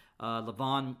podcast.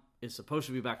 Levon is supposed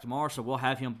to be back tomorrow, so we'll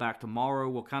have him back tomorrow.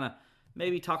 We'll kind of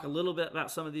maybe talk a little bit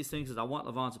about some of these things, as I want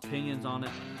Levon's opinions on it.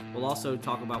 We'll also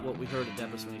talk about what we heard at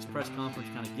Dabo Swinney's press conference,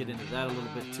 kind of get into that a little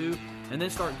bit too, and then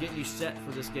start getting you set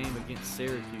for this game against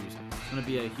Syracuse. It's going to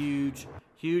be a huge,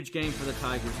 huge game for the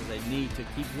Tigers, as they need to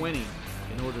keep winning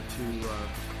in order to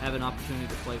have an opportunity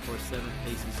to play for a 7th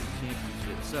ACC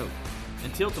championship. So,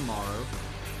 until tomorrow,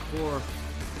 for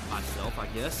myself, I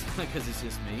guess, because it's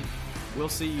just me, we'll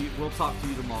talk to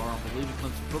you tomorrow on Believe in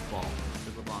Clemson Football.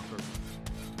 Von Kirkland.